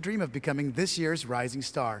closer to their dream of becoming this year's Rising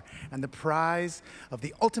Star and the prize of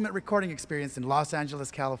the ultimate recording experience in Los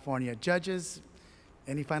Angeles, California. Judges,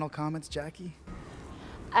 any final comments, Jackie?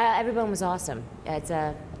 Everyone was awesome.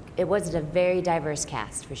 It was a very diverse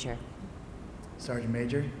cast, for sure. Sergeant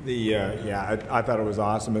Major? I thought it was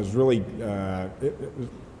awesome. It was really,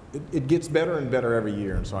 it gets better and better every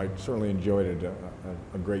year, and so I certainly enjoyed it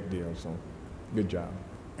a great deal, so good job.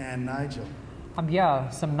 And Nigel? Yeah,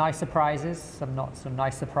 some nice surprises, some not so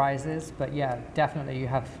nice surprises, but yeah, definitely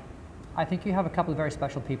I think you have a couple of very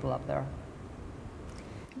special people up there.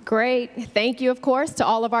 Great. Thank you, of course, to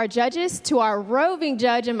all of our judges, to our roving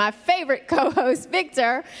judge and my favorite co-host,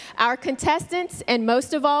 Victor, our contestants, and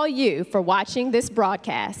most of all, you for watching this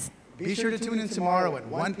broadcast. Be sure to tune in tomorrow at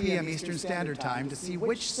 1 p.m. Eastern Standard Time to see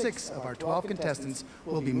which 6 of our 12 contestants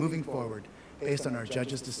will be moving forward based on our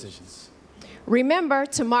judges' decisions. Remember,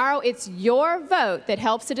 tomorrow it's your vote that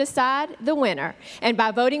helps to decide the winner. And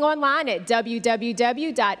by voting online at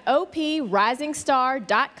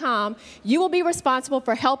www.oprisingstar.com, you will be responsible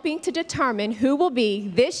for helping to determine who will be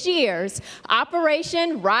this year's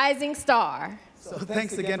Operation Rising Star. So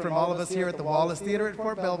thanks again from all of us here at the Wallace Theater at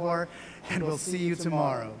Fort Belvoir, and we'll see you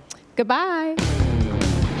tomorrow. Goodbye.